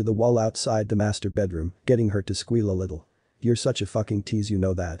pinning her to the wall outside the master bedroom, getting her to squeal a little. You're such a fucking tease, you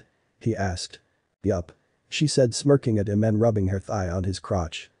know that? He asked. Yup. She said smirking at him and rubbing her thigh on his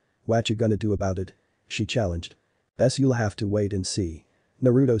crotch. What you gonna do about it? She challenged. Guess you'll have to wait and see.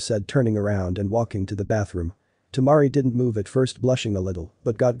 Naruto said turning around and walking to the bathroom. Temari didn't move at first, blushing a little,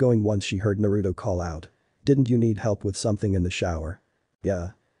 but got going once she heard Naruto call out. Didn't you need help with something in the shower?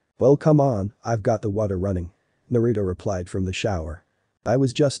 Yeah. Well come on, I've got the water running. Naruto replied from the shower. I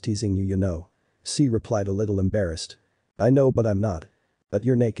was just teasing you, you know. C replied a little embarrassed. I know but I'm not. But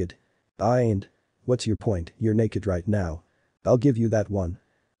you're naked. I ain't. What's your point, you're naked right now. I'll give you that one.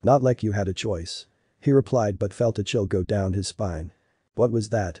 Not like you had a choice. He replied but felt a chill go down his spine. What was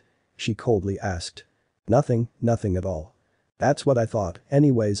that? She coldly asked. Nothing at all. That's what I thought,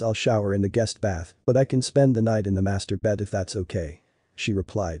 anyways I'll shower in the guest bath, but I can spend the night in the master bed if that's okay. She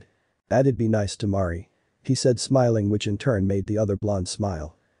replied. That'd be nice, Temari. He said smiling, which in turn made the other blonde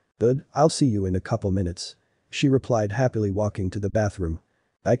smile. Good, I'll see you in a couple minutes. She replied happily walking to the bathroom.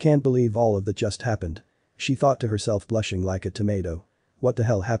 I can't believe all of that just happened. She thought to herself blushing like a tomato. What the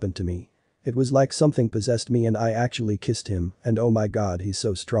hell happened to me? It was like something possessed me and I actually kissed him and oh my god he's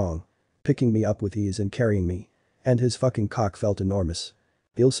so strong. Picking me up with ease and carrying me. And his fucking cock felt enormous.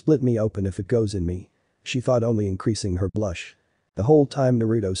 He'll split me open if it goes in me. She thought, only increasing her blush. The whole time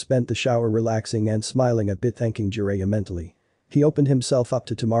Naruto spent the shower relaxing and smiling a bit, thanking Jiraiya mentally. He opened himself up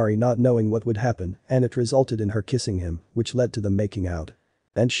to Temari not knowing what would happen and it resulted in her kissing him, which led to them making out.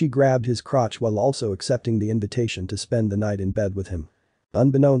 And she grabbed his crotch while also accepting the invitation to spend the night in bed with him.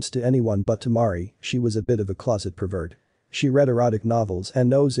 Unbeknownst to anyone but Temari, she was a bit of a closet pervert. She read erotic novels and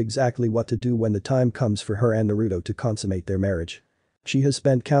knows exactly what to do when the time comes for her and Naruto to consummate their marriage. She has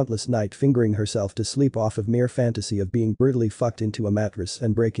spent countless nights fingering herself to sleep off of mere fantasy of being brutally fucked into a mattress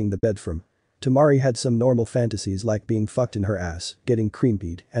and breaking the bed from. Temari had some normal fantasies like being fucked in her ass, getting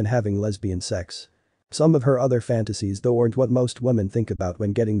cream-peed, and having lesbian sex. Some of her other fantasies though aren't what most women think about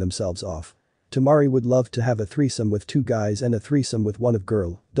when getting themselves off. Temari would love to have a threesome with two guys and a threesome with one of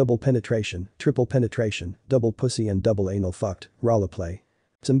girl, double penetration, triple penetration, double pussy and double anal fucked, roleplay.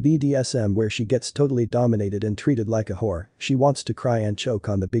 Some BDSM where she gets totally dominated and treated like a whore, she wants to cry and choke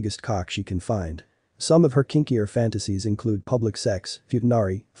on the biggest cock she can find. Some of her kinkier fantasies include public sex,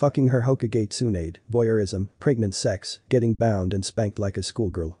 futanari, fucking her Hokage Tsunade, voyeurism, pregnant sex, getting bound and spanked like a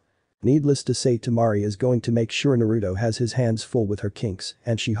schoolgirl. Needless to say, Temari is going to make sure Naruto has his hands full with her kinks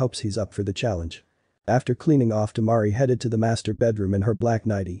and she hopes he's up for the challenge. After cleaning off, Temari headed to the master bedroom in her black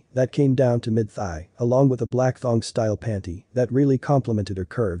nightie that came down to mid-thigh along with a black thong-style panty that really complemented her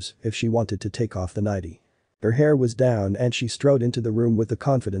curves if she wanted to take off the nightie. Her hair was down and she strode into the room with the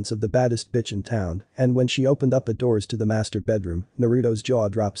confidence of the baddest bitch in town, and when she opened up the doors to the master bedroom, Naruto's jaw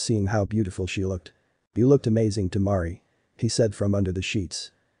dropped seeing how beautiful she looked. "You looked amazing, Temari," he said from under the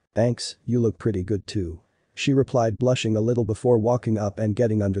sheets. "Thanks, you look pretty good too," she replied, blushing a little before walking up and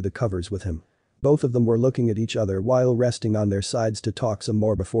getting under the covers with him. Both of them were looking at each other while resting on their sides to talk some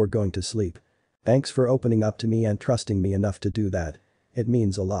more before going to sleep. "Thanks for opening up to me and trusting me enough to do that. It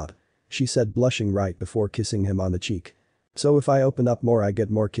means a lot," she said, blushing right before kissing him on the cheek. "So if I open up more I get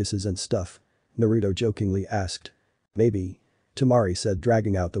more kisses and stuff?" Naruto jokingly asked. "Maybe," Temari said,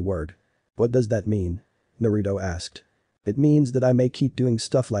 dragging out the word. "What does that mean?" Naruto asked. "It means that I may keep doing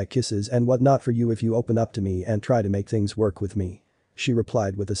stuff like kisses and whatnot for you if you open up to me and try to make things work with me," she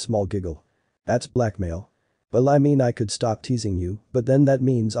replied with a small giggle. "That's blackmail." "Well, I mean I could stop teasing you, but then that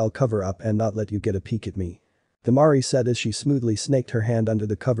means I'll cover up and not let you get a peek at me," Temari said as she smoothly snaked her hand under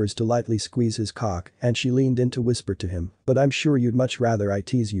the covers to lightly squeeze his cock, and she leaned in to whisper to him, "But I'm sure you'd much rather I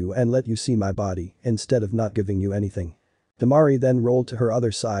tease you and let you see my body instead of not giving you anything." Temari then rolled to her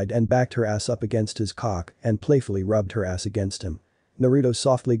other side and backed her ass up against his cock and playfully rubbed her ass against him. Naruto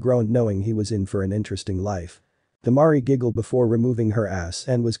softly groaned knowing he was in for an interesting life. Temari giggled before removing her ass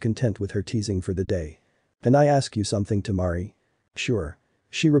and was content with her teasing for the day. "Can I ask you something, Temari?" "Sure,"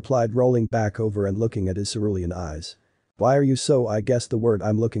 she replied, rolling back over and looking at his cerulean eyes. "Why are you so, I guess the word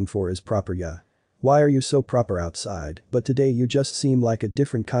I'm looking for is proper, yeah. Why are you so proper outside, but today you just seem like a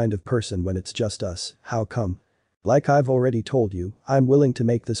different kind of person when it's just us, how come?" "Like I've already told you, I'm willing to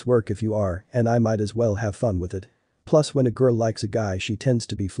make this work if you are, and I might as well have fun with it. Plus when a girl likes a guy she tends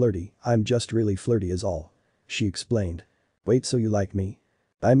to be flirty, I'm just really flirty is all," she explained. "Wait, so you like me?"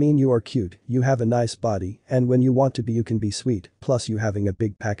 "I mean you are cute, you have a nice body, and when you want to be you can be sweet, plus you having a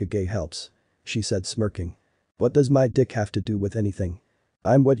big pack of gay helps," she said smirking. "What does my dick have to do with anything?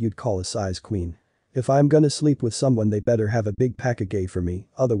 I'm what you'd call a size queen. If I'm gonna sleep with someone they better have a big pack of gay for me,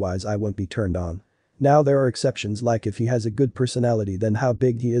 otherwise I won't be turned on. Now there are exceptions, like if he has a good personality then how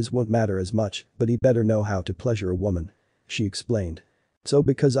big he is won't matter as much, but he better know how to pleasure a woman," she explained. "So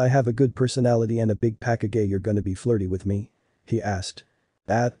because I have a good personality and a big pack of gay you're gonna be flirty with me?" he asked.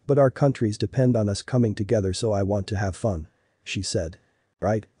 But our countries depend on us coming together so I want to have fun," she said.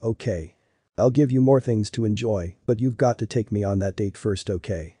 "Right, okay. I'll give you more things to enjoy, but you've got to take me on that date first,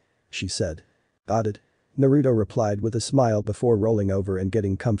 okay?" she said. "Got it," Naruto replied with a smile before rolling over and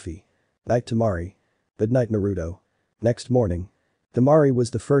getting comfy. "Night, Temari." "Good night, Naruto." Next morning. Temari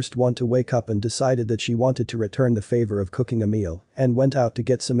was the first one to wake up and decided that she wanted to return the favor of cooking a meal and went out to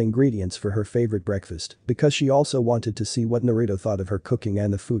get some ingredients for her favorite breakfast because she also wanted to see what Naruto thought of her cooking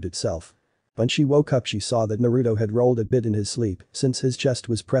and the food itself. When she woke up she saw that Naruto had rolled a bit in his sleep since his chest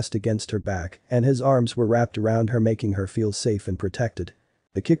was pressed against her back and his arms were wrapped around her making her feel safe and protected.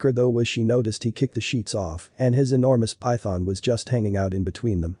 The kicker though was she noticed he kicked the sheets off and his enormous python was just hanging out in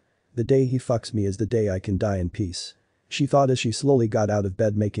between them. "The day he fucks me is the day I can die in peace," she thought as she slowly got out of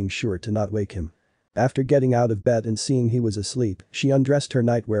bed making sure to not wake him. After getting out of bed and seeing he was asleep, she undressed her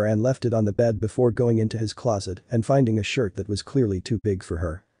nightwear and left it on the bed before going into his closet and finding a shirt that was clearly too big for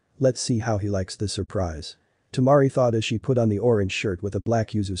her. Let's see how he likes this surprise, Temari thought as she put on the orange shirt with a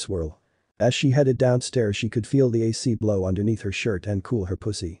black yuzu swirl. As she headed downstairs she could feel the AC blow underneath her shirt and cool her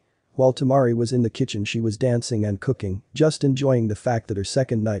pussy. While Temari was in the kitchen she was dancing and cooking, just enjoying the fact that her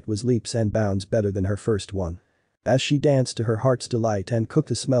second night was leaps and bounds better than her first one. As she danced to her heart's delight and cooked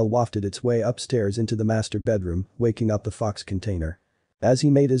the smell wafted its way upstairs into the master bedroom, waking up the fox container. As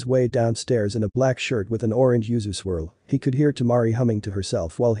he made his way downstairs in a black shirt with an orange yuzu swirl, he could hear Temari humming to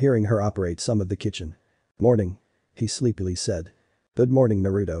herself while hearing her operate some of the kitchen. "Morning," he sleepily said. "Good morning,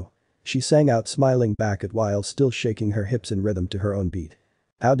 Naruto," she sang out smiling back at while still shaking her hips in rhythm to her own beat.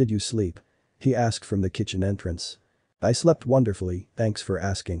 "How did you sleep?" he asked from the kitchen entrance. "I slept wonderfully, thanks for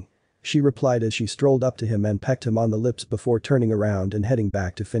asking," she replied as she strolled up to him and pecked him on the lips before turning around and heading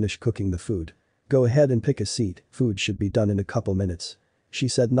back to finish cooking the food. "Go ahead and pick a seat, food should be done in a couple minutes," she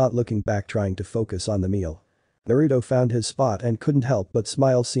said, not looking back, trying to focus on the meal. Naruto found his spot and couldn't help but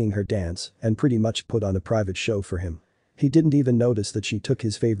smile seeing her dance and pretty much put on a private show for him. He didn't even notice that she took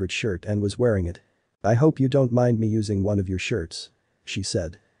his favorite shirt and was wearing it. "I hope you don't mind me using one of your shirts," she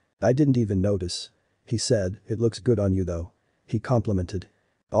said. "I didn't even notice," he said. "It looks good on you though," he complimented.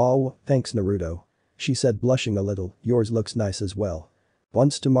 "Oh, thanks, Naruto," she said, blushing a little. "Yours looks nice as well."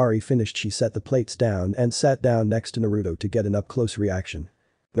 Once Temari finished she set the plates down and sat down next to Naruto to get an up-close reaction.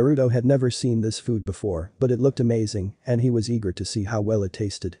 Naruto had never seen this food before, but it looked amazing and he was eager to see how well it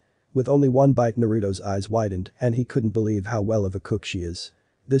tasted. With only one bite Naruto's eyes widened and he couldn't believe how well of a cook she is.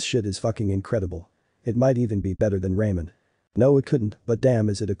 "This shit is fucking incredible. It might even be better than ramen." "No it couldn't, but damn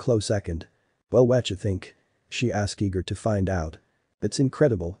is it a close second." "Well, whatcha think?" she asked, eager to find out. It's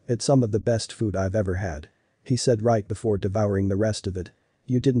incredible, it's some of the best food I've ever had. He said right before devouring the rest of it.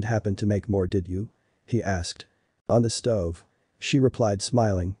 You didn't happen to make more, did you? He asked. On the stove. She replied,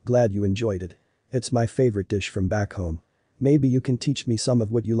 smiling, glad you enjoyed it. It's my favorite dish from back home. Maybe you can teach me some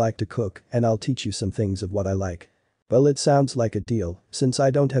of what you like to cook and I'll teach you some things of what I like. Well, it sounds like a deal, since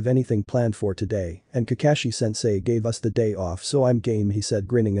I don't have anything planned for today and Kakashi-sensei gave us the day off, so I'm game, he said,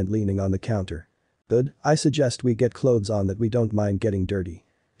 grinning and leaning on the counter. Good, I suggest we get clothes on that we don't mind getting dirty.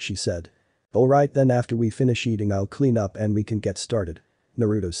 She said. Alright then, after we finish eating I'll clean up and we can get started.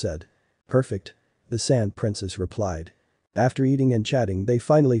 Naruto said. Perfect. The Sand Princess replied. After eating and chatting, they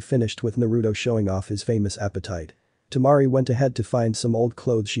finally finished with Naruto showing off his famous appetite. Temari went ahead to find some old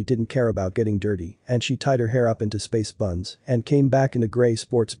clothes she didn't care about getting dirty, and she tied her hair up into space buns and came back in a grey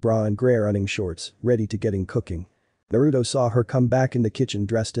sports bra and grey running shorts, ready to getting cooking. Naruto saw her come back in the kitchen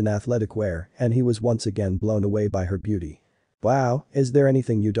dressed in athletic wear and he was once again blown away by her beauty. Wow, is there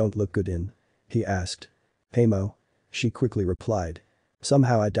anything you don't look good in? He asked. Pamo. She quickly replied.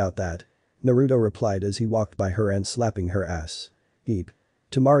 Somehow I doubt that. Naruto replied as he walked by her and slapping her ass. Eep.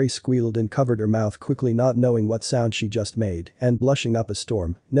 Temari squealed and covered her mouth quickly, not knowing what sound she just made and blushing up a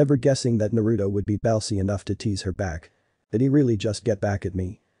storm, never guessing that Naruto would be ballsy enough to tease her back. Did he really just get back at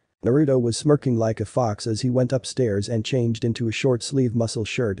me? Naruto was smirking like a fox as he went upstairs and changed into a short-sleeve muscle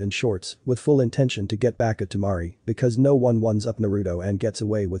shirt and shorts with full intention to get back at Temari because no one ones up Naruto and gets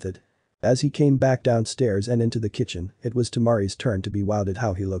away with it. As he came back downstairs and into the kitchen, it was Temari's turn to be wowed at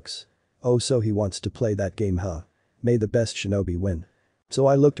how he looks. Oh, so he wants to play that game, huh? May the best shinobi win. So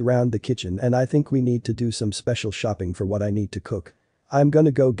I looked around the kitchen and I think we need to do some special shopping for what I need to cook. I'm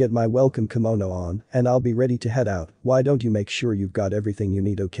gonna go get my welcome kimono on and I'll be ready to head out. Why don't you make sure you've got everything you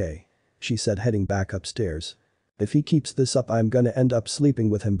need, okay? She said, heading back upstairs. If he keeps this up I'm gonna end up sleeping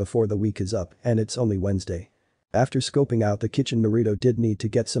with him before the week is up and it's only Wednesday. After scoping out the kitchen, Naruto did need to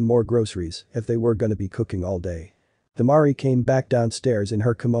get some more groceries if they were gonna be cooking all day. Temari came back downstairs in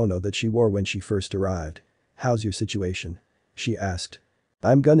her kimono that she wore when she first arrived. How's your situation? She asked.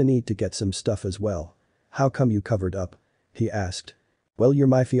 I'm gonna need to get some stuff as well. How come you covered up? He asked. Well, you're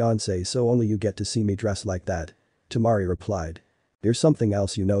my fiancé, so only you get to see me dressed like that. Temari replied. There's something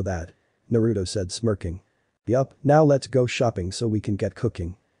else, you know that. Naruto said, smirking. Yup, now let's go shopping so we can get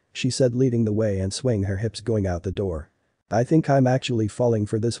cooking. She said, leading the way and swaying her hips going out the door. I think I'm actually falling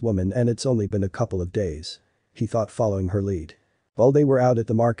for this woman and it's only been a couple of days. He thought, following her lead. While they were out at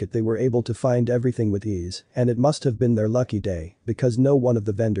the market they were able to find everything with ease and it must have been their lucky day because no one of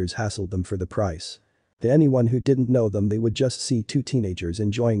the vendors hassled them for the price. To anyone who didn't know them they would just see two teenagers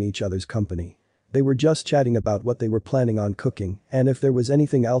enjoying each other's company. They were just chatting about what they were planning on cooking and if there was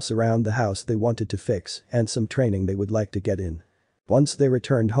anything else around the house they wanted to fix and some training they would like to get in. Once they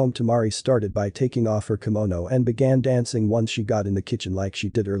returned home, Temari started by taking off her kimono and began dancing once she got in the kitchen like she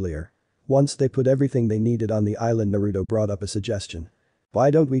did earlier. Once they put everything they needed on the island, Naruto brought up a suggestion.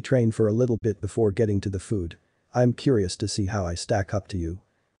 Why don't we train for a little bit before getting to the food? I'm curious to see how I stack up to you.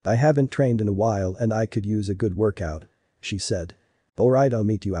 I haven't trained in a while and I could use a good workout. She said. Alright, I'll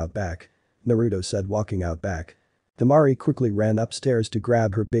meet you out back. Naruto said, walking out back. Temari quickly ran upstairs to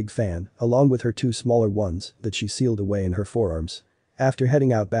grab her big fan along with her two smaller ones that she sealed away in her forearms. After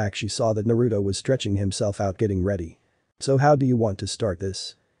heading out back she saw that Naruto was stretching himself out getting ready. So how do you want to start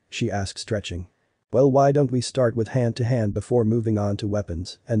this? She asked, stretching. Well, why don't we start with hand-to-hand before moving on to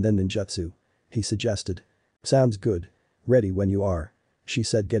weapons and then ninjutsu? He suggested. Sounds good. Ready when you are. She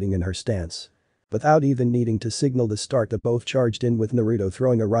said, getting in her stance. Without even needing to signal the start, they both charged in with Naruto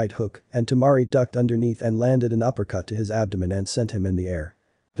throwing a right hook and Temari ducked underneath and landed an uppercut to his abdomen and sent him in the air.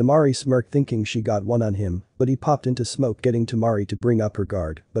 Temari smirked thinking she got one on him, but he popped into smoke, getting Temari to bring up her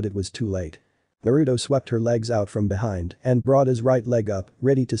guard, but it was too late. Naruto swept her legs out from behind and brought his right leg up,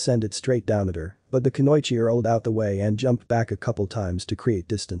 ready to send it straight down at her, but the Kunoichi rolled out the way and jumped back a couple times to create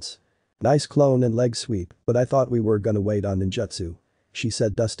distance. Nice clone and leg sweep, but I thought we were gonna wait on ninjutsu. She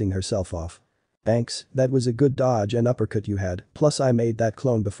said, dusting herself off. Thanks, that was a good dodge and uppercut you had, plus I made that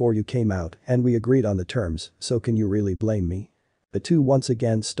clone before you came out and we agreed on the terms, so can you really blame me? The two once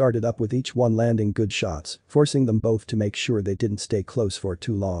again started up with each one landing good shots, forcing them both to make sure they didn't stay close for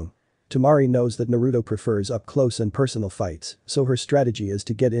too long. Temari knows that Naruto prefers up-close and personal fights, so her strategy is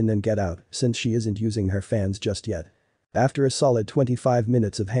to get in and get out since she isn't using her fans just yet. After a solid 25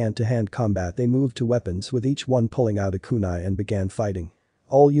 minutes of hand-to-hand combat they moved to weapons with each one pulling out a kunai and began fighting.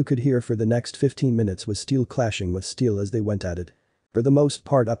 All you could hear for the next 15 minutes was steel clashing with steel as they went at it. For the most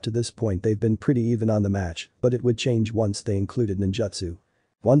part up to this point they've been pretty even on the match, but it would change once they included ninjutsu.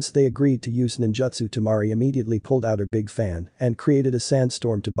 Once they agreed to use ninjutsu, Temari immediately pulled out her big fan and created a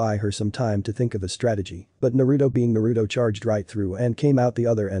sandstorm to buy her some time to think of a strategy, but Naruto being Naruto charged right through and came out the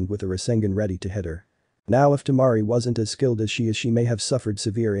other end with a Rasengan ready to hit her. Now if Temari wasn't as skilled as she is, she may have suffered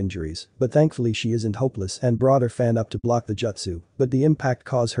severe injuries, but thankfully she isn't hopeless and brought her fan up to block the jutsu, but the impact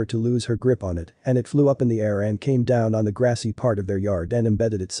caused her to lose her grip on it and it flew up in the air and came down on the grassy part of their yard and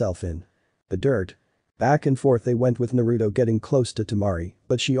embedded itself in the dirt. Back and forth they went with Naruto getting close to Temari,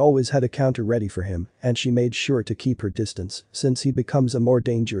 but she always had a counter ready for him and she made sure to keep her distance since he becomes a more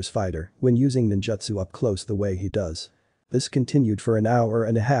dangerous fighter when using ninjutsu up close the way he does. This continued for an hour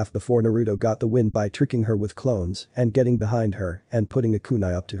and a half before Naruto got the win by tricking her with clones and getting behind her and putting a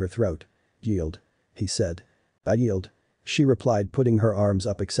kunai up to her throat. "Yield," he said. "I yield," she replied, putting her arms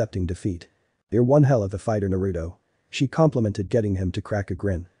up accepting defeat. "You're one hell of a fighter, Naruto," she complimented, getting him to crack a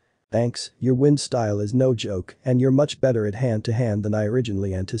grin. "Thanks, your wind style is no joke and you're much better at hand-to-hand than I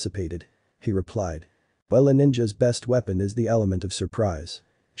originally anticipated," he replied. "Well, a ninja's best weapon is the element of surprise,"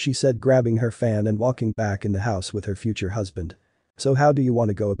 she said, grabbing her fan and walking back in the house with her future husband. "So how do you want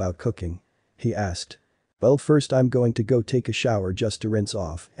to go about cooking?" he asked. "Well, first I'm going to go take a shower just to rinse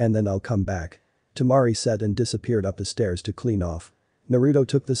off and then I'll come back," Temari said and disappeared up the stairs to clean off. Naruto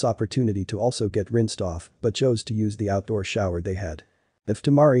took this opportunity to also get rinsed off but chose to use the outdoor shower they had. If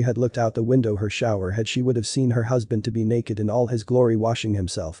Temari had looked out the window her shower had, she would have seen her husband to be naked in all his glory washing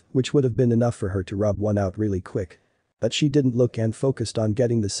himself, which would have been enough for her to rub one out really quick. But she didn't look and focused on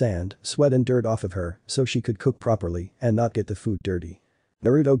getting the sand, sweat and dirt off of her so she could cook properly and not get the food dirty.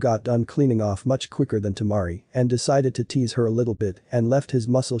 Naruto got done cleaning off much quicker than Temari and decided to tease her a little bit and left his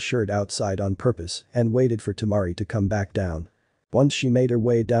muscle shirt outside on purpose and waited for Temari to come back down. Once she made her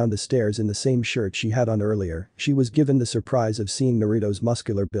way down the stairs in the same shirt she had on earlier, she was given the surprise of seeing Naruto's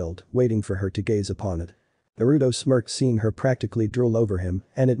muscular build waiting for her to gaze upon it. Naruto smirked seeing her practically drool over him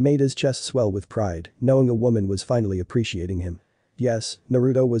and it made his chest swell with pride, knowing a woman was finally appreciating him. Yes,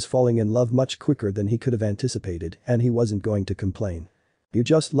 Naruto was falling in love much quicker than he could have anticipated and he wasn't going to complain. "You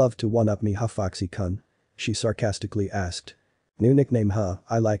just love to one-up me, huh, Foxy-kun?" she sarcastically asked. "New nickname, huh?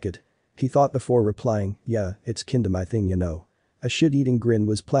 I like it," he thought before replying, "Yeah, it's kinda my thing, you know." A shit-eating grin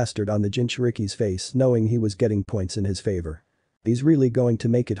was plastered on the Jinchuriki's face, knowing he was getting points in his favor. "He's really going to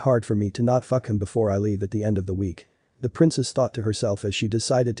make it hard for me to not fuck him before I leave at the end of the week," the princess thought to herself as she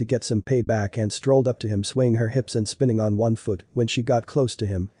decided to get some payback and strolled up to him, swaying her hips and spinning on one foot when she got close to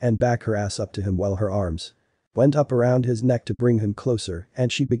him and back her ass up to him while her arms went up around his neck to bring him closer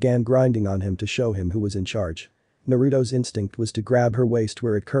and she began grinding on him to show him who was in charge. Naruto's instinct was to grab her waist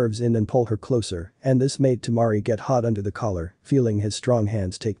where it curves in and pull her closer, and this made Temari get hot under the collar, feeling his strong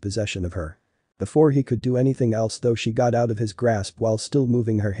hands take possession of her. Before he could do anything else though, she got out of his grasp while still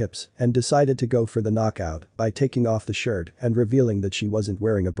moving her hips and decided to go for the knockout by taking off the shirt and revealing that she wasn't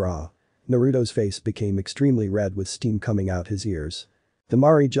wearing a bra. Naruto's face became extremely red with steam coming out his ears.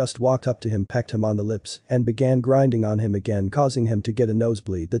 Temari just walked up to him, pecked him on the lips and began grinding on him again, causing him to get a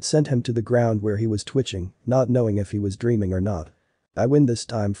nosebleed that sent him to the ground where he was twitching, not knowing if he was dreaming or not. "I win this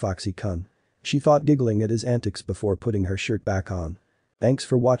time, Foxy-kun," she thought, giggling at his antics before putting her shirt back on. Thanks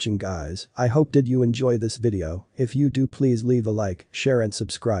for watching, guys. I hope did you enjoy this video. If you do, please leave a like, share and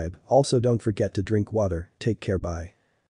subscribe. Also don't forget to drink water. Take care, bye.